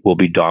industry will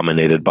be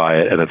dominated by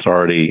it, and it's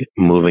already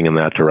moving in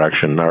that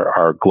direction.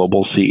 Our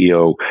global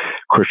CEO,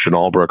 Christian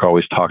Ulbrich,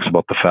 always talks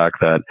about the fact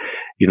that,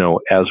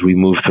 as we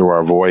move through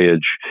our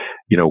voyage,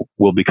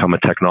 we'll become a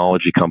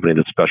technology company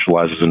that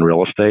specializes in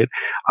real estate.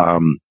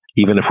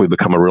 Even if we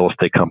become a real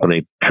estate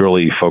company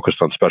purely focused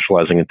on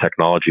specializing in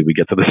technology, we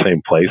get to the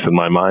same place in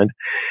my mind.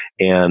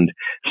 And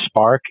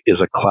Spark is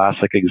a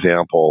classic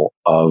example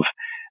of,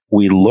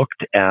 we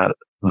looked at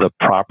the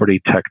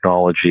property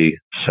technology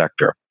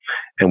sector,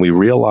 and we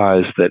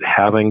realized that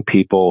having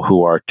people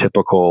who are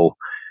typical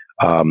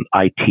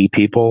IT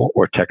people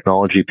or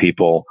technology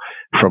people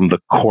from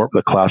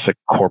the classic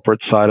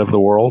corporate side of the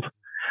world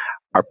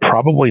are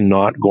probably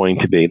not going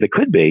to be, they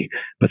could be,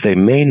 but they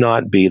may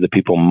not be the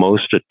people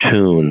most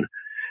attuned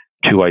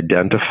to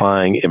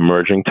identifying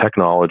emerging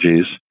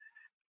technologies,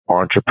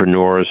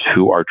 entrepreneurs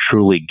who are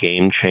truly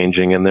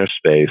game-changing in their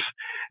space,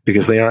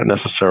 because they aren't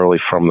necessarily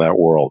from that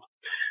world.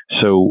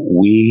 So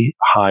we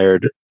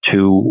hired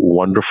two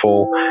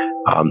wonderful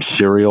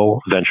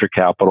serial venture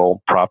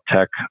capital prop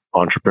tech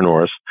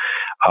entrepreneurs,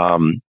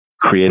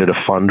 created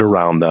a fund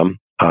around them,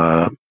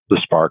 the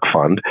Spark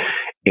Fund.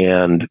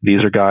 And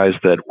these are guys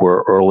that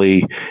were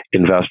early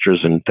investors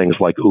in things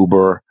like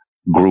Uber,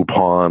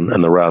 Groupon,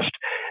 and the rest.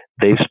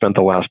 They've spent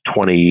the last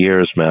 20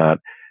 years, Matt,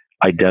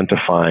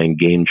 identifying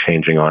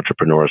game-changing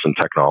entrepreneurs and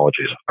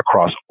technologies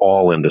across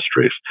all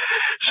industries.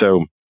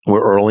 So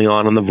we're early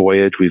on in the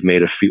voyage. We've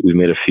made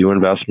a few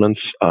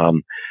investments.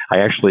 I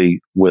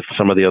actually, with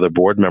some of the other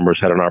board members,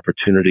 had an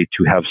opportunity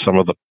to have some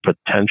of the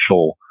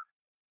potential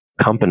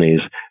companies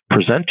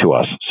present to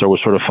us. So it was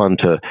sort of fun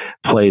to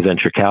play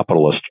venture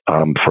capitalist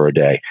for a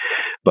day.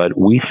 But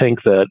we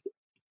think that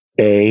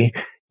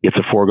it's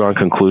a foregone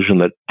conclusion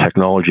that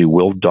technology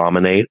will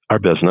dominate our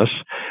business.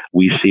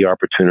 We see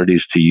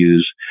opportunities to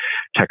use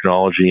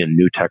technology and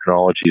new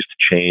technologies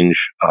to change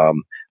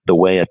the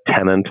way a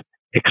tenant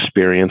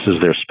experiences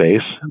their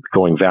space,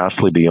 going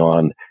vastly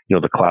beyond,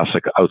 the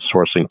classic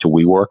outsourcing to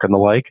WeWork and the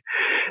like.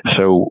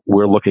 So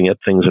we're looking at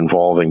things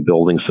involving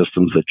building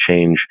systems that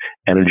change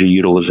energy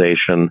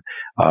utilization,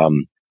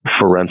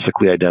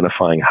 forensically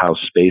identifying how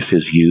space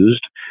is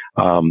used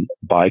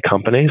by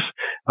companies,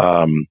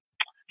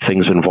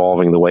 things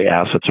involving the way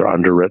assets are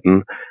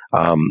underwritten,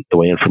 the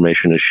way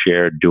information is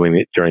shared during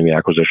the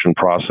acquisition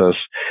process,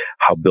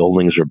 how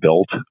buildings are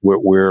built.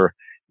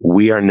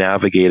 We are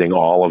navigating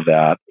all of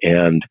that,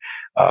 and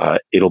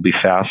it'll be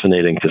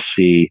fascinating to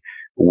see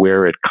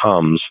where it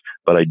comes.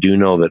 But I do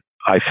know that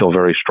I feel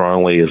very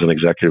strongly as an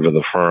executive of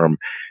the firm,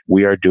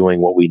 we are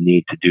doing what we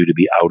need to do to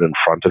be out in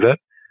front of it,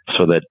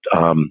 so that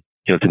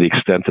to the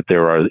extent that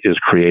there is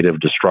creative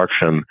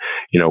destruction,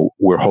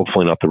 we're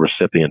hopefully not the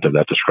recipient of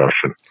that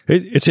destruction.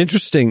 It's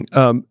interesting.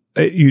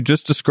 You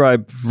just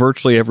described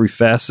virtually every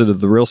facet of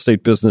the real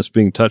estate business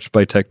being touched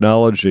by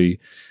technology.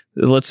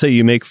 Let's say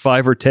you make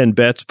 5 or 10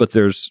 bets, but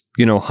there's,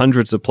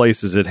 hundreds of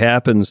places it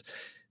happens.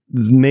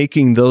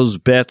 Making those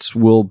bets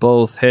will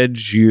both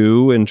hedge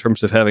you in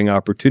terms of having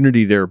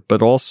opportunity there,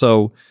 but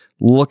also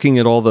looking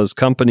at all those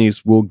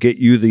companies will get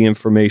you the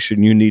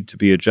information you need to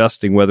be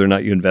adjusting whether or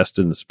not you invest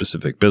in the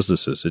specific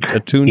businesses. It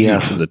attunes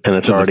you to the and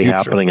it's already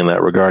happening in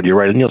that regard. You're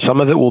right. And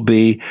some of it will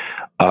be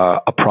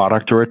a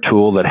product or a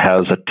tool that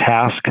has a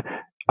task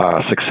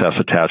success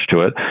attached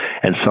to it.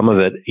 And some of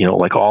it,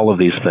 like all of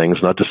these things,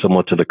 not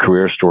dissimilar to the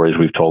career stories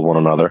we've told one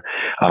another,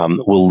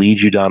 will lead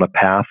you down a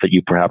path that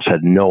you perhaps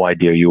had no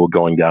idea you were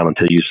going down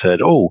until you said,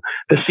 oh,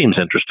 this seems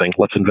interesting.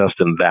 Let's invest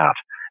in that.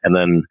 And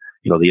then,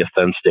 the if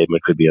then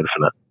statement could be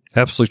infinite.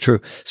 Absolutely true.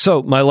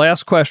 So my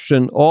last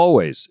question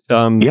always,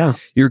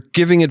 you're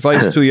giving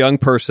advice to a young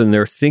person.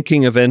 They're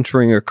thinking of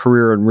entering a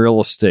career in real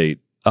estate.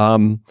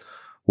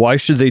 Why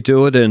should they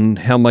do it, and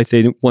how might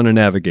they want to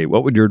navigate?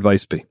 What would your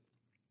advice be?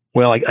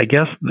 Well, I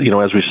guess,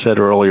 as we said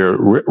earlier,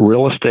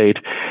 real estate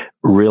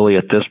really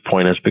at this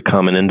point has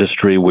become an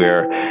industry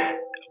where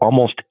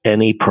almost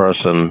any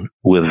person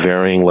with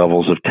varying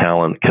levels of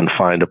talent can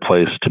find a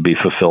place to be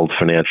fulfilled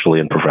financially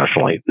and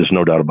professionally. There's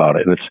no doubt about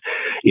it. And it's,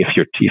 if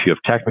you have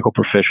technical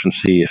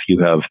proficiency, if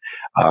you have,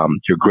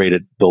 you're great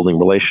at building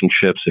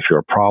relationships, if you're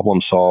a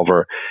problem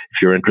solver,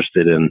 if you're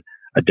interested in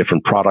a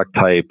different product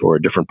type or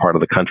a different part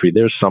of the country,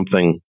 there's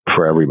something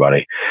for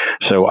everybody.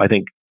 So I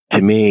think,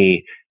 to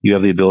me, you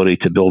have the ability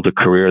to build a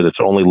career that's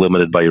only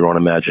limited by your own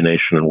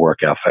imagination and work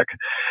ethic.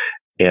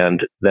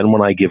 And then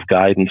when I give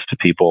guidance to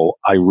people,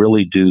 I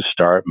really do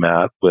start,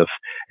 Matt, with,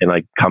 and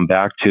I come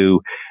back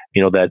to,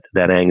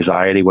 that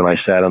anxiety when I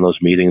sat in those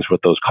meetings with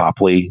those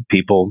Copley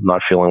people,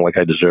 not feeling like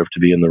I deserve to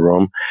be in the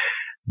room.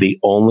 The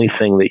only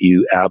thing that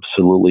you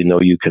absolutely know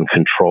you can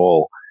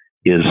control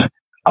is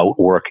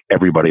outwork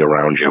everybody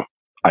around you.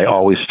 I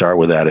always start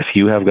with that. If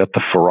you have got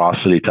the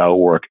ferocity to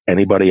outwork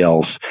anybody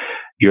else,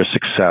 your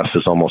success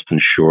is almost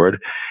ensured.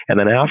 And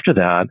then after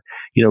that,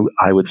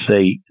 I would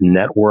say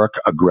network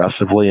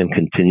aggressively and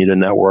continue to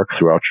network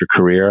throughout your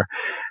career.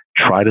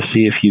 Try to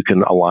see if you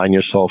can align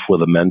yourself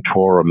with a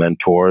mentor or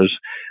mentors.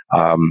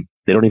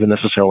 They don't even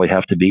necessarily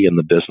have to be in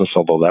the business,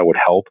 although that would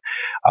help.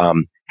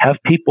 Have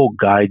people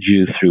guide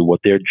you through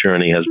what their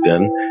journey has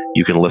been.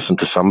 You can listen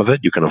to some of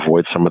it. You can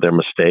avoid some of their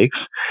mistakes.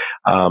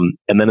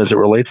 And then as it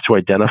relates to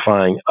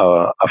identifying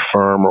a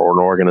firm or an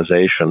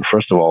organization,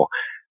 first of all,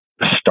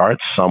 start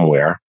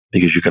somewhere,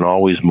 because you can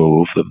always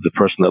move. The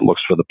person that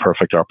looks for the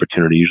perfect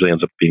opportunity usually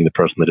ends up being the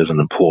person that isn't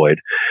employed.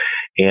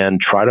 And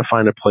try to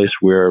find a place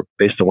where,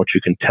 based on what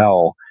you can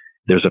tell,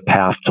 there's a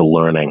path to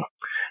learning.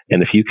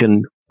 And if you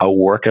can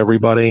outwork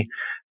everybody,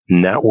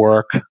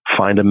 network,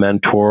 find a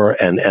mentor,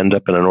 and end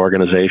up in an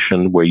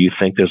organization where you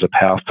think there's a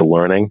path to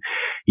learning,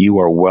 you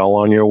are well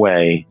on your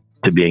way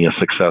to being a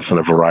success in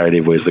a variety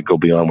of ways that go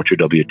beyond what your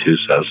W-2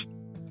 says.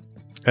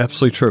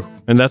 Absolutely true.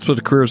 And that's what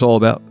a career is all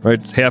about, right?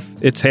 It's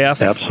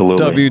half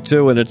Absolutely.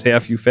 W-2 and it's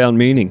half you found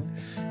meaning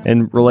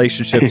and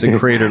relationships and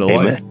created a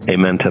life.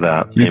 Amen to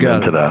that.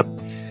 Amen to that.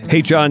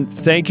 Hey, John,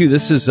 thank you.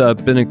 This has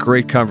been a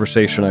great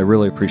conversation. I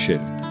really appreciate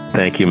it.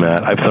 Thank you,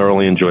 Matt. I've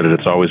thoroughly enjoyed it.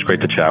 It's always great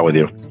to chat with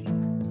you.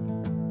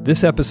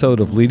 This episode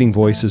of Leading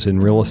Voices in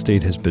Real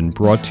Estate has been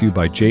brought to you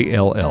by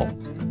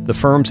JLL. The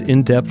firm's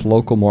in-depth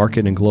local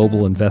market and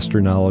global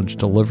investor knowledge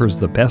delivers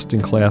the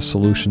best-in-class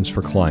solutions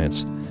for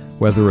clients,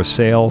 whether a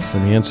sale,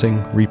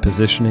 financing,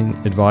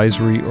 repositioning,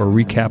 advisory, or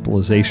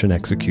recapitalization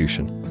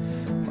execution.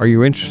 Are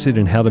you interested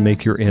in how to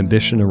make your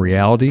ambition a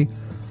reality?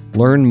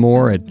 Learn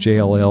more at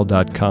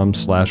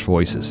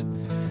jll.com/voices.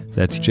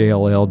 That's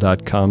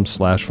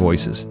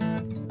jll.com/voices.